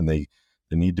fore, and they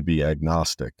need to be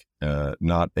agnostic,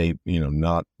 not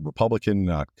Republican,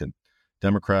 not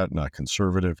Democrat, not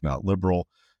conservative, not liberal,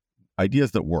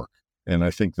 ideas that work. And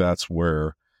I think that's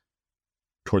where,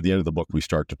 toward the end of the book, we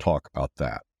start to talk about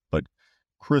that. But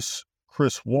Chris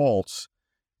Waltz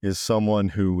is someone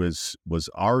who was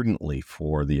ardently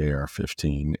for the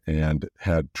AR-15 and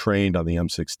had trained on the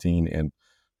M16 and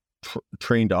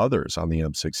trained others on the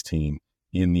M16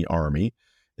 in the Army.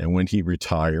 And when he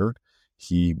retired,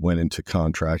 he went into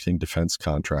contracting, defense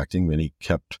contracting, then he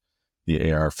kept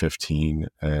the AR-15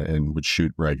 and would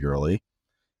shoot regularly.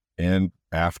 And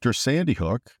after Sandy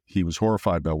Hook, he was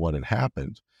horrified by what had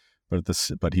happened,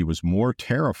 but he was more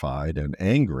terrified and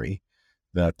angry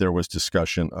that there was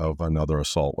discussion of another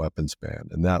assault weapons ban.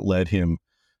 And that led him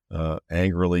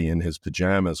angrily in his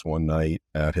pajamas one night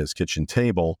at his kitchen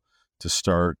table to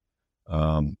start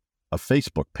a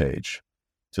Facebook page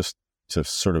just to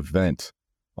sort of vent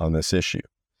on this issue.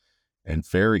 And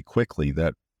very quickly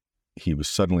that he was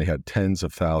suddenly had tens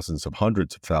of thousands of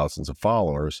hundreds of thousands of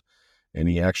followers. And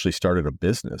he actually started a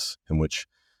business in which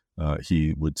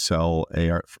he would sell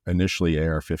initially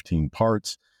AR-15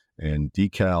 parts and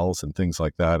decals and things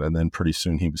like that. And then pretty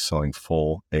soon he was selling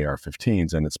full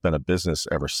AR-15s. And it's been a business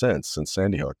ever since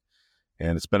Sandy Hook.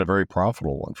 And it's been a very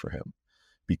profitable one for him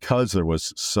because there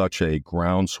was such a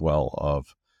groundswell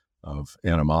of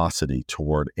animosity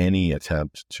toward any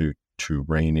attempt to to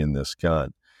rein in this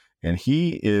gun. And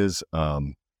he's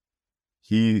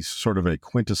sort of a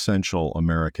quintessential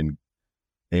American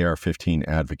AR-15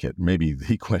 advocate, maybe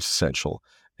the quintessential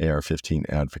AR-15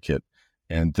 advocate.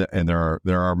 And there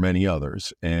are many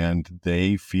others, and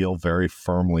they feel very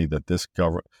firmly that this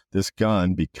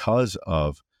gun, because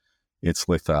of its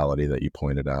lethality that you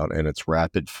pointed out and its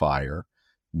rapid fire,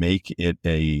 make it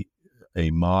a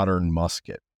modern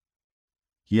musket.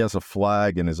 He has a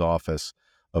flag in his office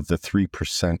of the 3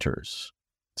 percenters.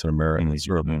 It's an American,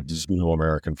 sort of pseudo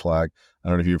American flag. I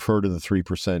don't know if you've heard of the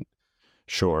 3%.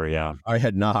 Sure, yeah. I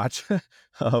had not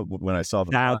when I saw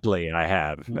the Sadly, I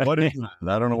have. What is that?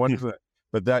 I don't know what is that.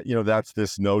 But that, that's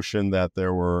this notion that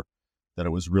it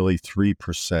was really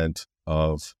 3%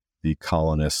 of the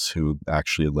colonists who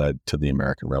actually led to the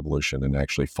American Revolution and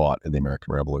actually fought in the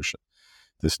American Revolution.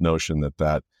 This notion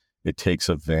that it takes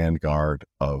a vanguard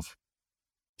of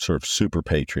sort of super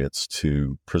patriots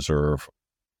to preserve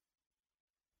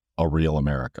a real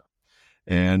America,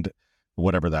 and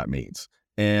whatever that means.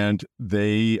 And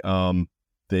they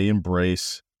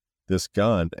embrace this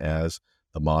gun as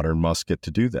the modern musket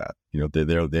to do that.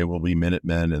 They will be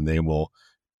Minutemen, and they will,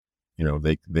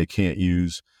 they can't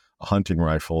use a hunting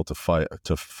rifle to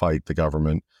fight the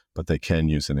government, but they can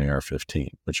use an AR-15,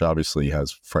 which obviously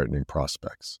has frightening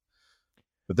prospects.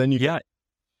 But then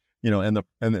and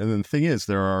the thing is,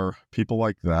 there are people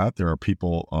like that. There are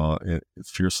people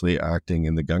fiercely acting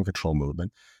in the gun control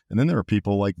movement, and then there are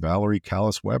people like Valerie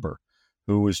Callis Weber,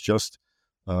 who was just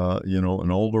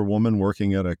an older woman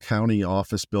working at a county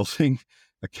office building,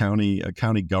 a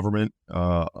county government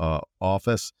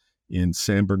office in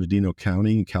San Bernardino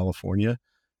County in California,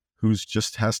 who's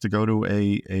just has to go to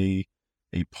a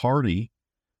party,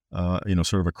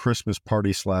 sort of a Christmas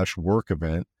party / work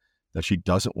event that she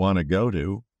doesn't want to go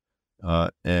to,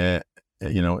 in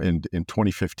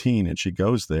 2015, and she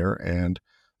goes there, and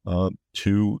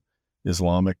 2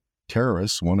 Islamic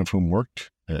terrorists, one of whom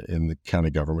worked in the county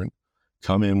government,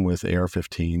 come in with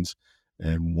AR-15s,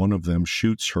 and one of them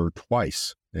shoots her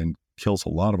twice and kills a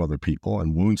lot of other people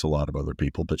and wounds a lot of other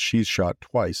people, but she's shot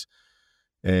twice.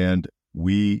 And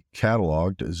we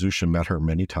cataloged, Zusha met her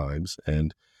many times,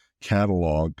 and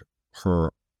cataloged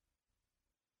her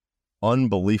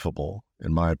unbelievable,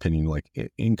 in my opinion, like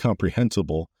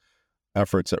incomprehensible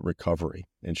efforts at recovery.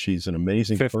 And she's an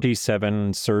amazing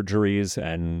 57 surgeries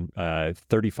and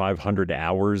 3,500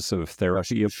 hours of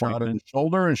therapy. She was shot in the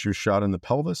shoulder, and she was shot in the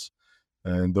pelvis.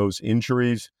 And those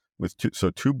injuries with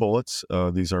 2 bullets,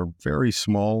 these are very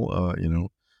small,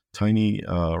 tiny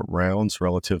rounds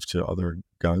relative to other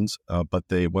guns. But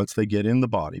once they get in the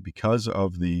body, because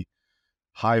of the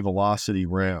high velocity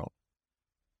round,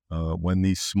 when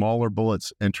these smaller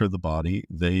bullets enter the body,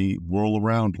 they whirl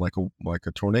around like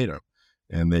a tornado,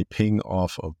 and they ping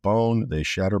off of bone. They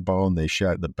shatter bone.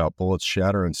 The bullets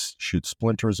shatter and shoot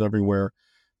splinters everywhere.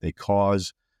 They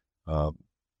cause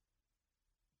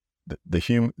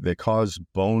they cause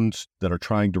bones that are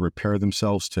trying to repair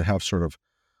themselves to have sort of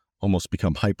almost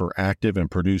become hyperactive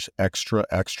and produce extra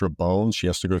bones. She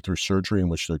has to go through surgery in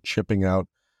which they're chipping out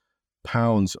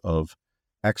pounds of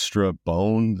extra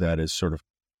bone that is sort of,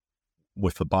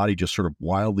 with the body just sort of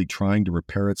wildly trying to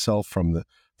repair itself from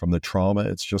the trauma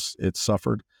it's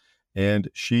suffered. And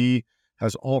she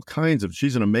has all kinds of,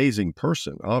 she's an amazing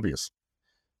person, obviously,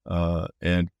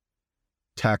 and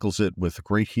tackles it with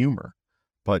great humor.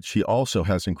 But she also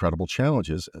has incredible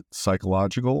challenges,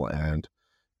 psychological and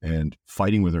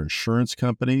fighting with her insurance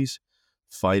companies,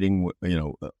 fighting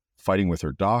with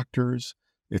her doctors.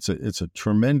 It's a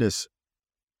tremendous,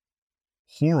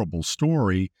 horrible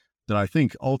story that I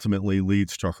think ultimately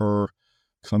leads to her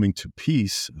coming to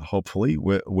peace, hopefully,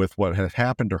 with what had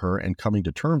happened to her and coming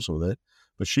to terms with it.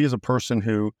 But she is a person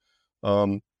who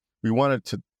we wanted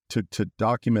to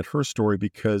document her story,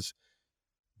 because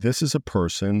this is a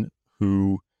person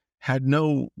who had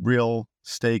no real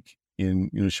stake in,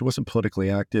 she wasn't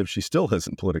politically active. She still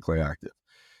isn't politically active.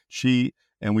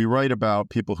 And we write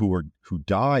about people who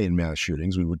die in mass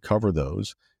shootings. We would cover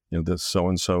those. This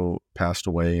so-and-so passed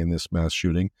away in this mass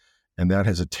shooting. And that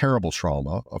has a terrible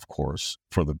trauma, of course,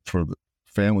 for the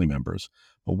family members.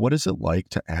 But what is it like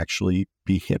to actually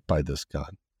be hit by this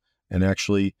gun and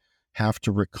actually have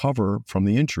to recover from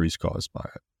the injuries caused by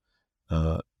it?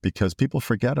 Because people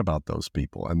forget about those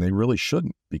people, and they really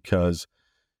shouldn't, because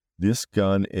these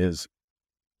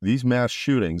mass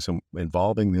shootings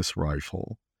involving this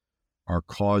rifle are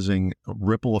causing a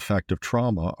ripple effect of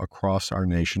trauma across our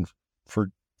nation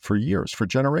for years, for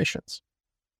generations.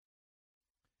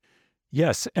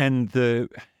 Yes, and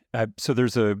so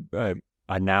there's a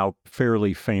now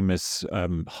fairly famous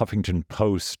Huffington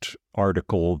Post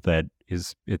article that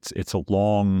is it's a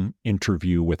long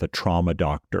interview with a trauma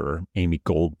doctor, Amy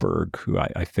Goldberg, who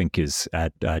I think is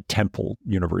at Temple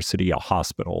University, a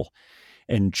hospital.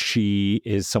 And she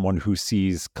is someone who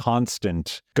sees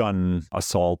constant gun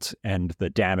assault and the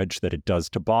damage that it does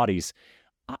to bodies.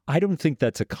 I don't think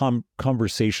that's a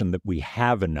conversation that we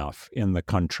have enough in the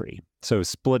country. So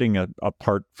splitting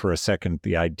apart for a second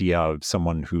the idea of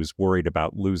someone who's worried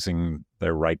about losing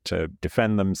their right to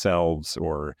defend themselves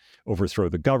or overthrow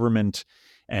the government,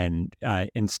 and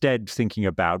instead thinking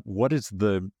about what's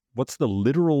the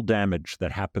literal damage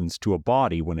that happens to a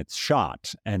body when it's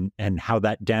shot, and how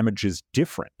that damage is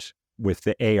different with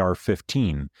the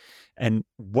AR-15. And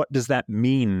what does that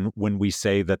mean when we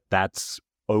say that that's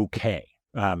okay?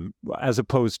 As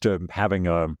opposed to having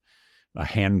a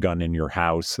handgun in your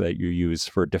house that you use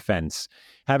for defense,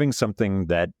 having something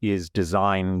that is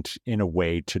designed in a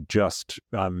way to just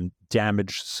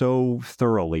damage so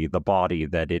thoroughly the body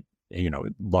that it,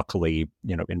 luckily,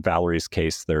 in Valerie's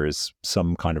case, there is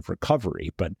some kind of recovery.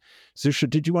 But Zusha,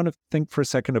 did you want to think for a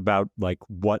second about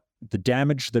what the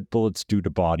damage that bullets do to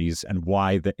bodies and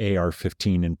why the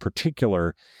AR-15 in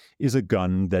particular is a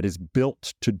gun that is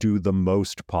built to do the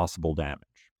most possible damage?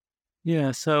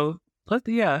 Yeah, so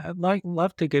I'd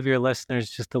love to give your listeners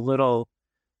just a little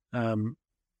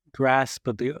grasp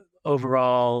of the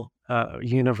overall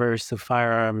universe of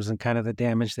firearms and kind of the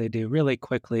damage they do really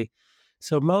quickly.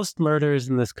 So most murders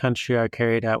in this country are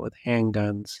carried out with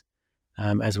handguns,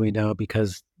 as we know,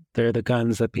 because they're the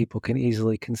guns that people can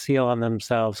easily conceal on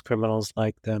themselves. Criminals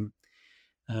like them.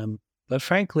 But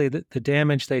frankly, the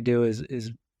damage they do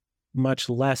is much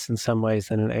less in some ways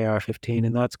than an AR-15,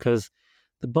 and that's because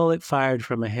the bullet fired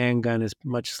from a handgun is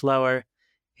much slower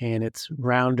and it's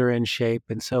rounder in shape.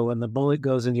 And so when the bullet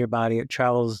goes into your body, it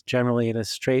travels generally in a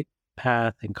straight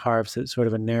path and carves it sort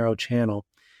of a narrow channel.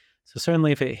 So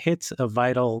certainly if it hits a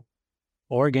vital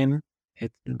organ,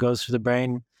 it goes through the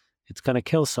brain, it's going to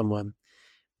kill someone.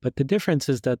 But the difference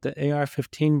is that the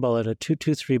AR-15 bullet, a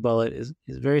 .223 bullet, is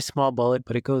a very small bullet,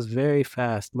 but it goes very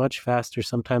fast, much faster,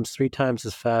 sometimes 3 times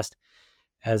as fast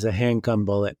as a handgun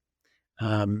bullet.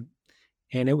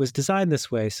 And it was designed this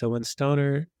way. So when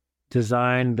Stoner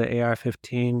designed the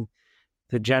AR-15,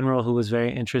 the general who was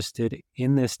very interested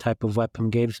in this type of weapon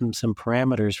gave him some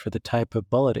parameters for the type of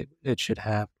bullet it should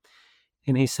have.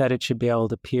 And he said it should be able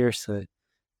to pierce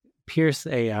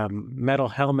a metal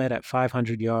helmet at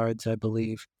 500 yards, I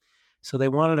believe. So they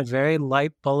wanted a very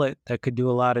light bullet that could do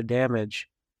a lot of damage.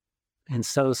 And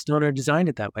so Stoner designed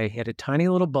it that way. He had a tiny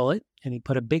little bullet, and he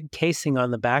put a big casing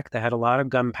on the back that had a lot of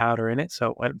gunpowder in it,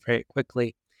 so it went very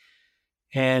quickly.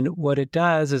 And what it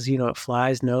does is, it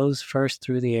flies nose first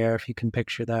through the air, if you can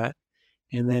picture that,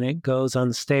 and then it goes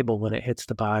unstable when it hits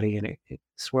the body, and it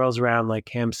swirls around, like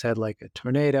Cam said, like a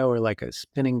tornado or like a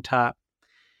spinning top.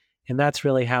 And that's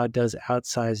really how it does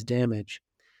outsized damage.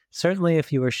 Certainly,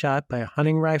 if you were shot by a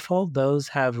hunting rifle, those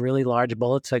have really large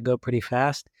bullets that go pretty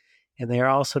fast, and they are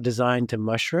also designed to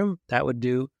mushroom. That would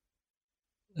do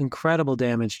incredible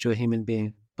damage to a human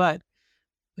being. But,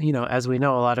 as we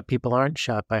know, a lot of people aren't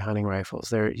shot by hunting rifles.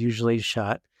 They're usually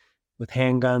shot with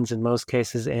handguns in most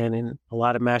cases, and in a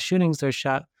lot of mass shootings, they're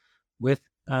shot with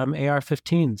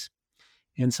AR-15s.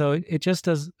 And so it just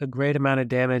does a great amount of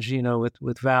damage.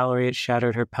 With Valerie, it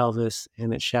shattered her pelvis,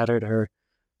 and it shattered her,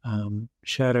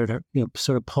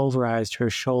 sort of pulverized her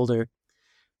shoulder.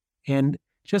 And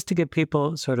just to give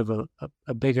people sort of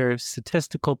a bigger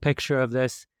statistical picture of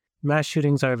this, mass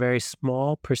shootings are a very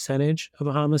small percentage of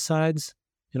homicides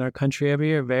in our country every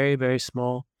year, very, very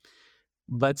small.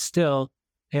 But still,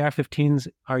 AR-15s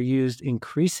are used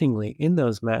increasingly in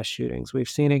those mass shootings. We've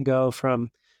seen it go from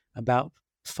about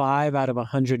 5 out of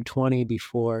 120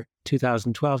 before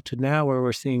 2012 to now where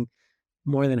we're seeing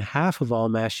more than half of all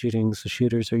mass shootings, the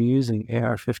shooters are using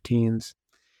AR-15s.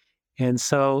 And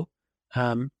so,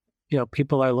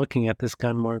 people are looking at this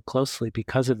gun more closely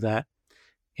because of that.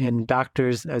 And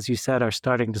doctors, as you said, are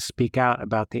starting to speak out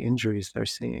about the injuries they're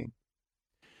seeing.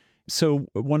 So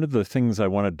one of the things I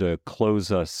wanted to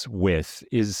close us with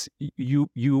is you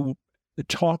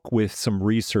talk with some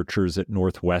researchers at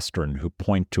Northwestern who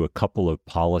point to a couple of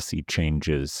policy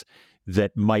changes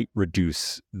that might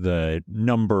reduce the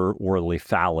number or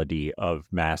lethality of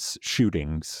mass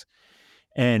shootings.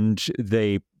 And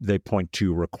they point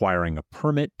to requiring a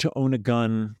permit to own a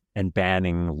gun and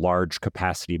banning large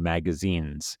capacity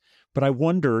magazines. But I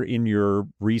wonder, in your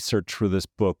research for this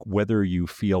book, whether you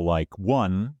feel like,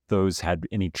 one, those had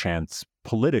any chance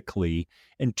politically,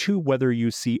 and two, whether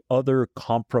you see other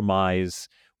compromise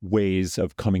ways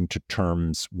of coming to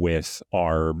terms with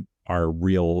our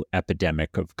real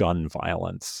epidemic of gun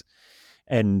violence.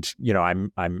 And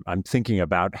I'm thinking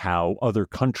about how other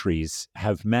countries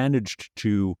have managed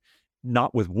to,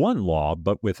 not with one law,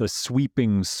 but with a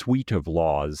sweeping suite of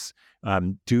laws,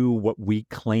 do what we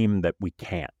claim that we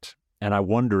can't. And I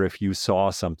wonder if you saw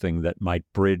something that might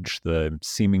bridge the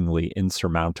seemingly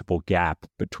insurmountable gap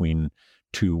between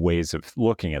two ways of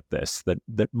looking at this,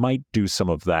 that might do some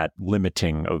of that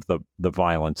limiting of the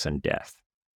violence and death.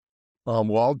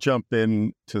 Well, I'll jump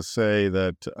in to say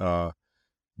that toward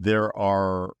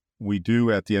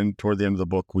the end of the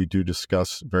book, we do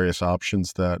discuss various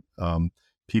options that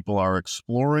people are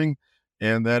exploring,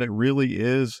 and that it really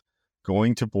is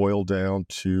going to boil down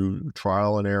to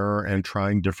trial and error and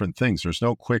trying different things. There's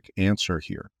no quick answer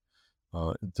here.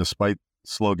 Despite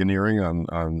sloganeering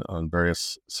on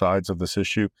various sides of this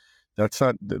issue, it's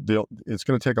going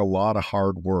to take a lot of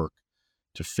hard work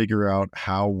to figure out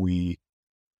how we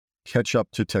catch up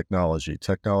to technology.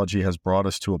 Technology has brought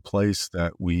us to a place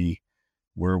that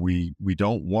where we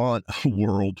don't want a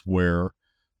world where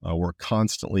we're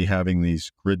constantly having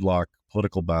these gridlock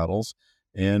political battles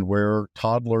and where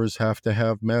toddlers have to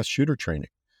have mass shooter training.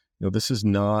 This is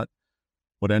not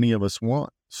what any of us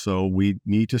want. So we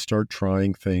need to start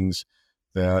trying things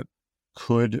that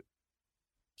could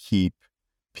keep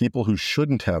people who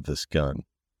shouldn't have this gun,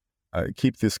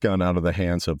 keep this gun out of the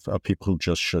hands of people who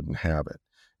just shouldn't have it.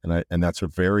 And that's a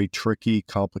very tricky,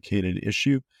 complicated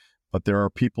issue. But there are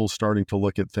people starting to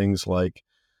look at things like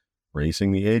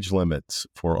raising the age limits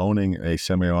for owning a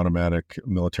semi-automatic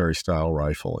military-style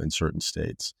rifle in certain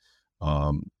states,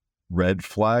 red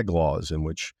flag laws in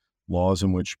which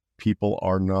people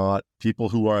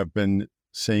who have been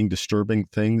saying disturbing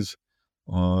things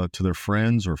to their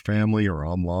friends or family or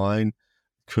online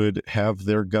could have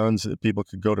their guns, people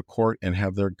could go to court and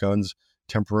have their guns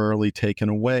temporarily taken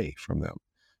away from them.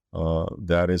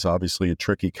 That is obviously a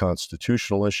tricky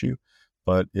constitutional issue,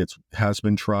 but it has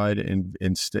been tried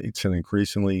in states, and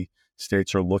increasingly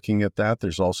states are looking at that.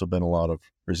 There's also been a lot of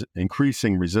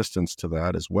increasing resistance to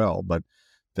that as well, but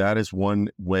that is one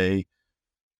way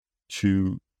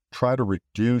to try to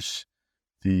reduce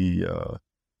the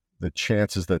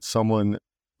chances that someone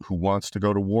who wants to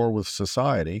go to war with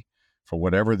society, for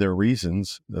whatever their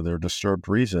reasons, their disturbed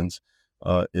reasons,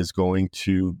 is going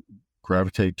to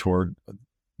gravitate toward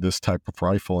this type of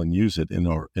rifle and use it in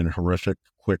a horrific,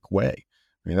 quick way.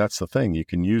 I mean, that's the thing. You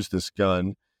can use this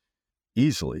gun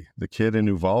easily. The kid in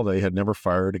Uvalde had never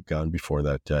fired a gun before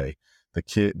that day.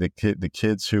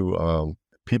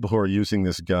 People who are using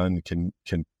this gun can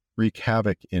wreak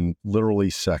havoc in literally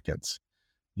seconds.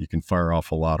 You can fire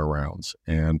off a lot of rounds,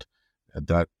 and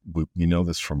that we know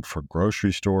this for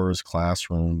grocery stores,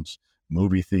 classrooms,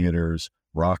 movie theaters,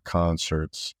 rock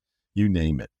concerts, you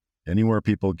name it. Anywhere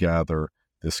people gather,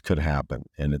 this could happen,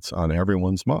 and it's on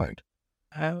everyone's mind.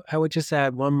 I would just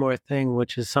add one more thing,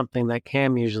 which is something that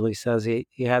Cam usually says. He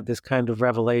had this kind of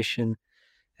revelation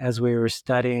as we were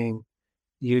studying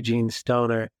Eugene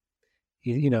Stoner.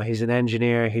 He's an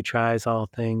engineer. He tries all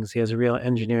things. He has a real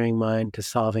engineering mind to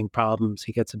solving problems.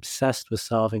 He gets obsessed with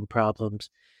solving problems.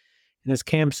 And as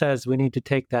Cam says, we need to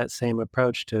take that same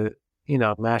approach to,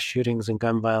 mass shootings and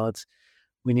gun violence.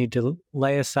 We need to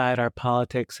lay aside our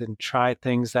politics and try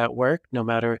things that work, no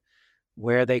matter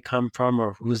where they come from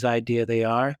or whose idea they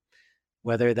are,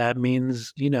 whether that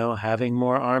means, having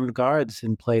more armed guards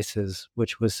in places,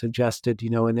 which was suggested,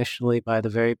 initially by the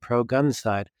very pro-gun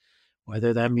side,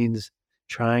 whether that means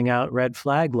trying out red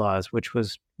flag laws, which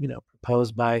was,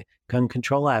 proposed by gun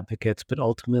control advocates, but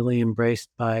ultimately embraced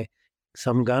by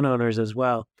some gun owners as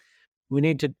well. We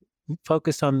need to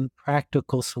focus on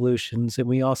practical solutions, and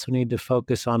we also need to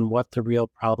focus on what the real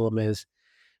problem is.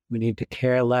 We need to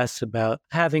care less about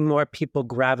having more people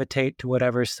gravitate to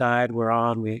whatever side we're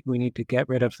on. We need to get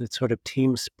rid of the sort of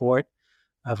team sport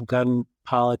of gun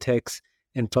politics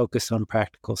and focus on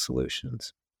practical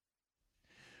solutions.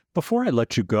 Before I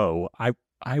let you go,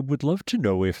 I would love to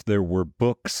know if there were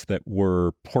books that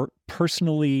were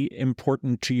personally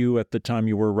important to you at the time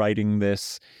you were writing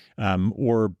this,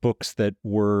 or books that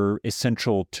were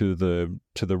essential to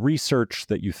the research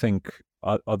that you think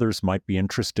others might be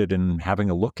interested in having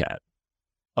a look at.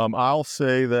 I'll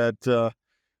say that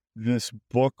this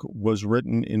book was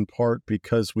written in part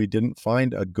because we didn't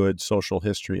find a good social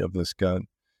history of this gun.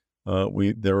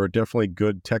 There are definitely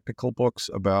good technical books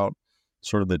about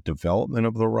sort of the development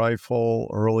of the rifle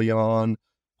early on,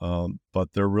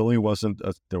 but there really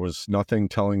there was nothing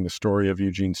telling the story of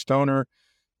Eugene Stoner.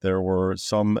 There were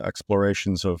some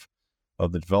explorations of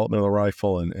the development of the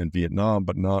rifle and Vietnam,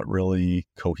 but not really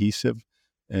cohesive.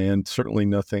 And certainly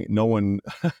no one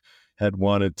had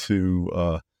wanted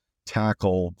to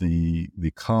tackle the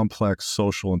complex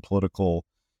social and political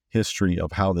history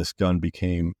of how this gun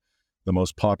became the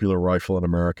most popular rifle in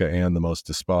America and the most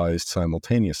despised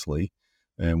simultaneously.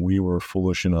 And we were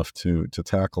foolish enough to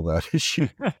tackle that issue.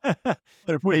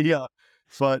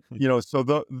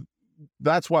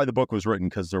 That's why the book was written,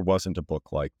 because there wasn't a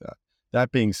book like that.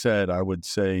 That being said, I would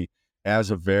say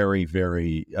as a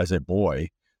boy,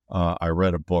 I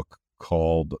read a book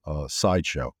called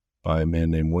Sideshow by a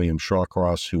man named William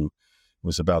Shawcross, who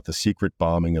was about the secret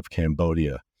bombing of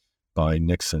Cambodia by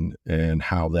Nixon and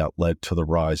how that led to the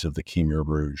rise of the Khmer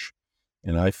Rouge.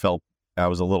 And I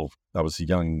was a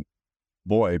young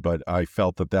boy, but I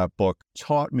felt that book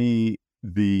taught me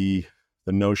the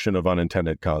notion of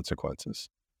unintended consequences.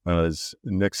 As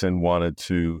Nixon wanted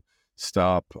to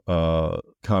stop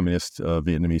communist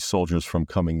Vietnamese soldiers from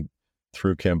coming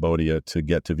through Cambodia to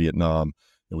get to Vietnam,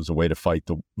 it was a way to fight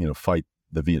the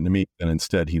Vietnamese, and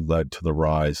instead he led to the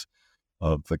rise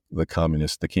of the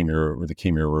communists, the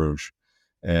Khmer Rouge.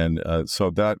 And so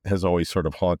that has always sort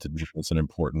of haunted me as an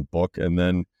important book. And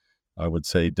then I would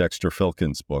say Dexter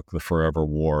Filkin's book, The Forever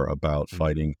War, about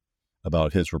fighting,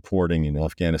 about his reporting in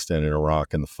Afghanistan and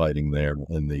Iraq and the fighting there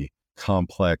and the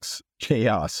complex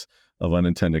chaos of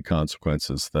unintended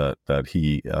consequences that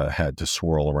he had to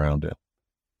swirl around in.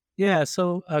 Yeah,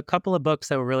 so a couple of books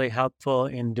that were really helpful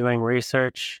in doing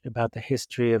research about the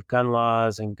history of gun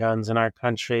laws and guns in our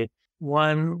country.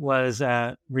 One was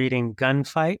reading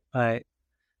Gunfight by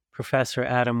Professor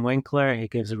Adam Winkler. He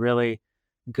gives a really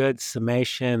good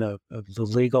summation of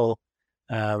the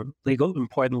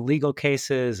important legal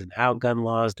cases and how gun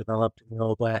laws developed in the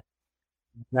Old West.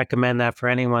 I recommend that for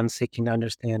anyone seeking to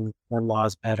understand gun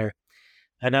laws better.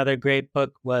 Another great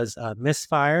book was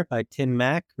Misfire by Tim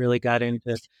Mack. Really got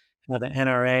into how the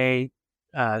NRA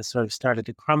sort of started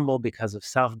to crumble because of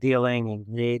self-dealing and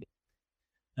greed.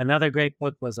 Another great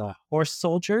book was Horse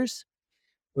Soldiers,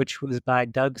 which was by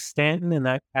Doug Stanton, and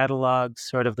that catalogs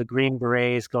sort of the Green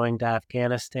Berets going to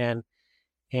Afghanistan.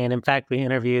 And in fact, we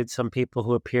interviewed some people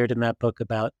who appeared in that book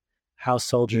about how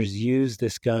soldiers use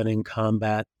this gun in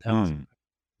combat. That was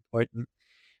important.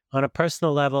 On a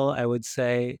personal level, I would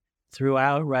say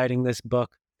throughout writing this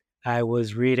book, I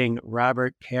was reading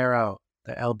Robert Caro,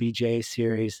 the LBJ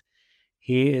series.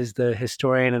 He is the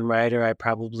historian and writer I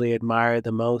probably admire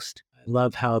the most. I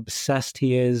love how obsessed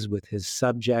he is with his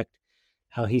subject,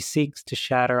 how he seeks to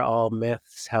shatter all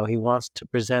myths, how he wants to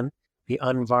present the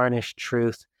unvarnished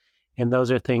truth. And those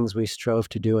are things we strove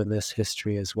to do in this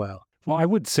history as well. Well, I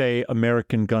would say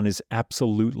American Gun is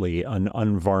absolutely an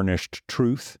unvarnished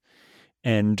truth,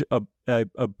 and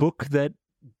a book that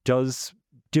does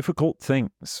difficult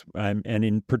things, and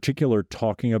in particular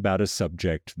talking about a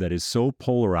subject that is so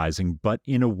polarizing, but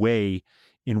in a way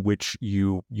in which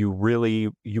you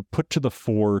put to the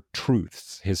fore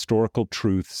truths, historical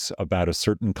truths about a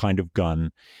certain kind of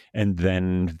gun, and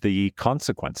then the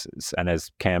consequences. And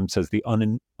as Cam says, the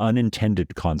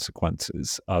unintended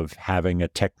consequences of having a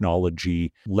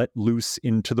technology let loose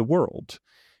into the world.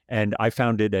 And I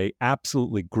found it a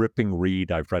absolutely gripping read.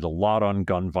 I've read a lot on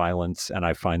gun violence, and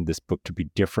I find this book to be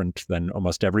different than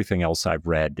almost everything else I've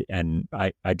read. And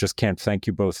I just can't thank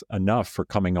you both enough for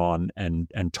coming on and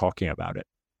talking about it.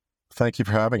 Thank you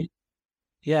for having me.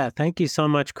 Yeah, thank you so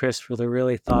much, Chris, for the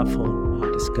really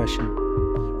thoughtful discussion.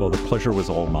 Well, the pleasure was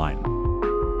all mine.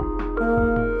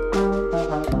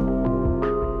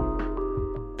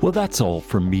 Well, that's all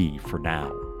from me for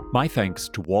now. My thanks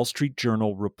to Wall Street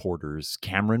Journal reporters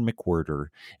Cameron McWhirter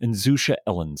and Zusha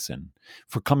Elinson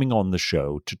for coming on the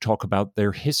show to talk about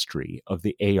their history of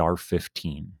the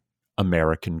AR-15,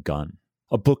 American Gun,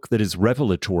 a book that is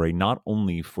revelatory not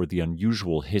only for the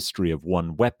unusual history of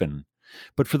one weapon,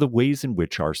 but for the ways in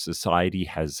which our society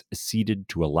has acceded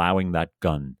to allowing that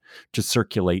gun to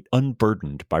circulate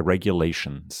unburdened by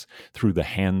regulations through the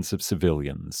hands of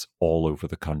civilians all over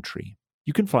the country.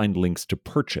 You can find links to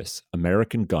purchase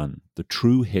American Gun, The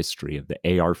True History of the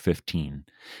AR-15,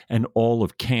 and all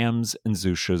of Cam's and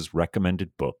Zusha's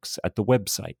recommended books at the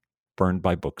website,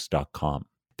 burnedbybooks.com.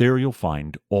 There you'll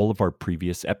find all of our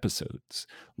previous episodes,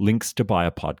 links to buy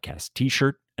a podcast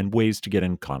t-shirt, and ways to get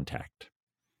in contact.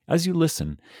 As you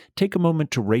listen, take a moment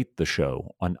to rate the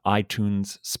show on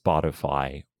iTunes,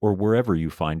 Spotify, or wherever you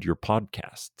find your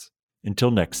podcasts. Until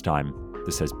next time,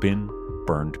 this has been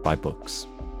Burned by Books.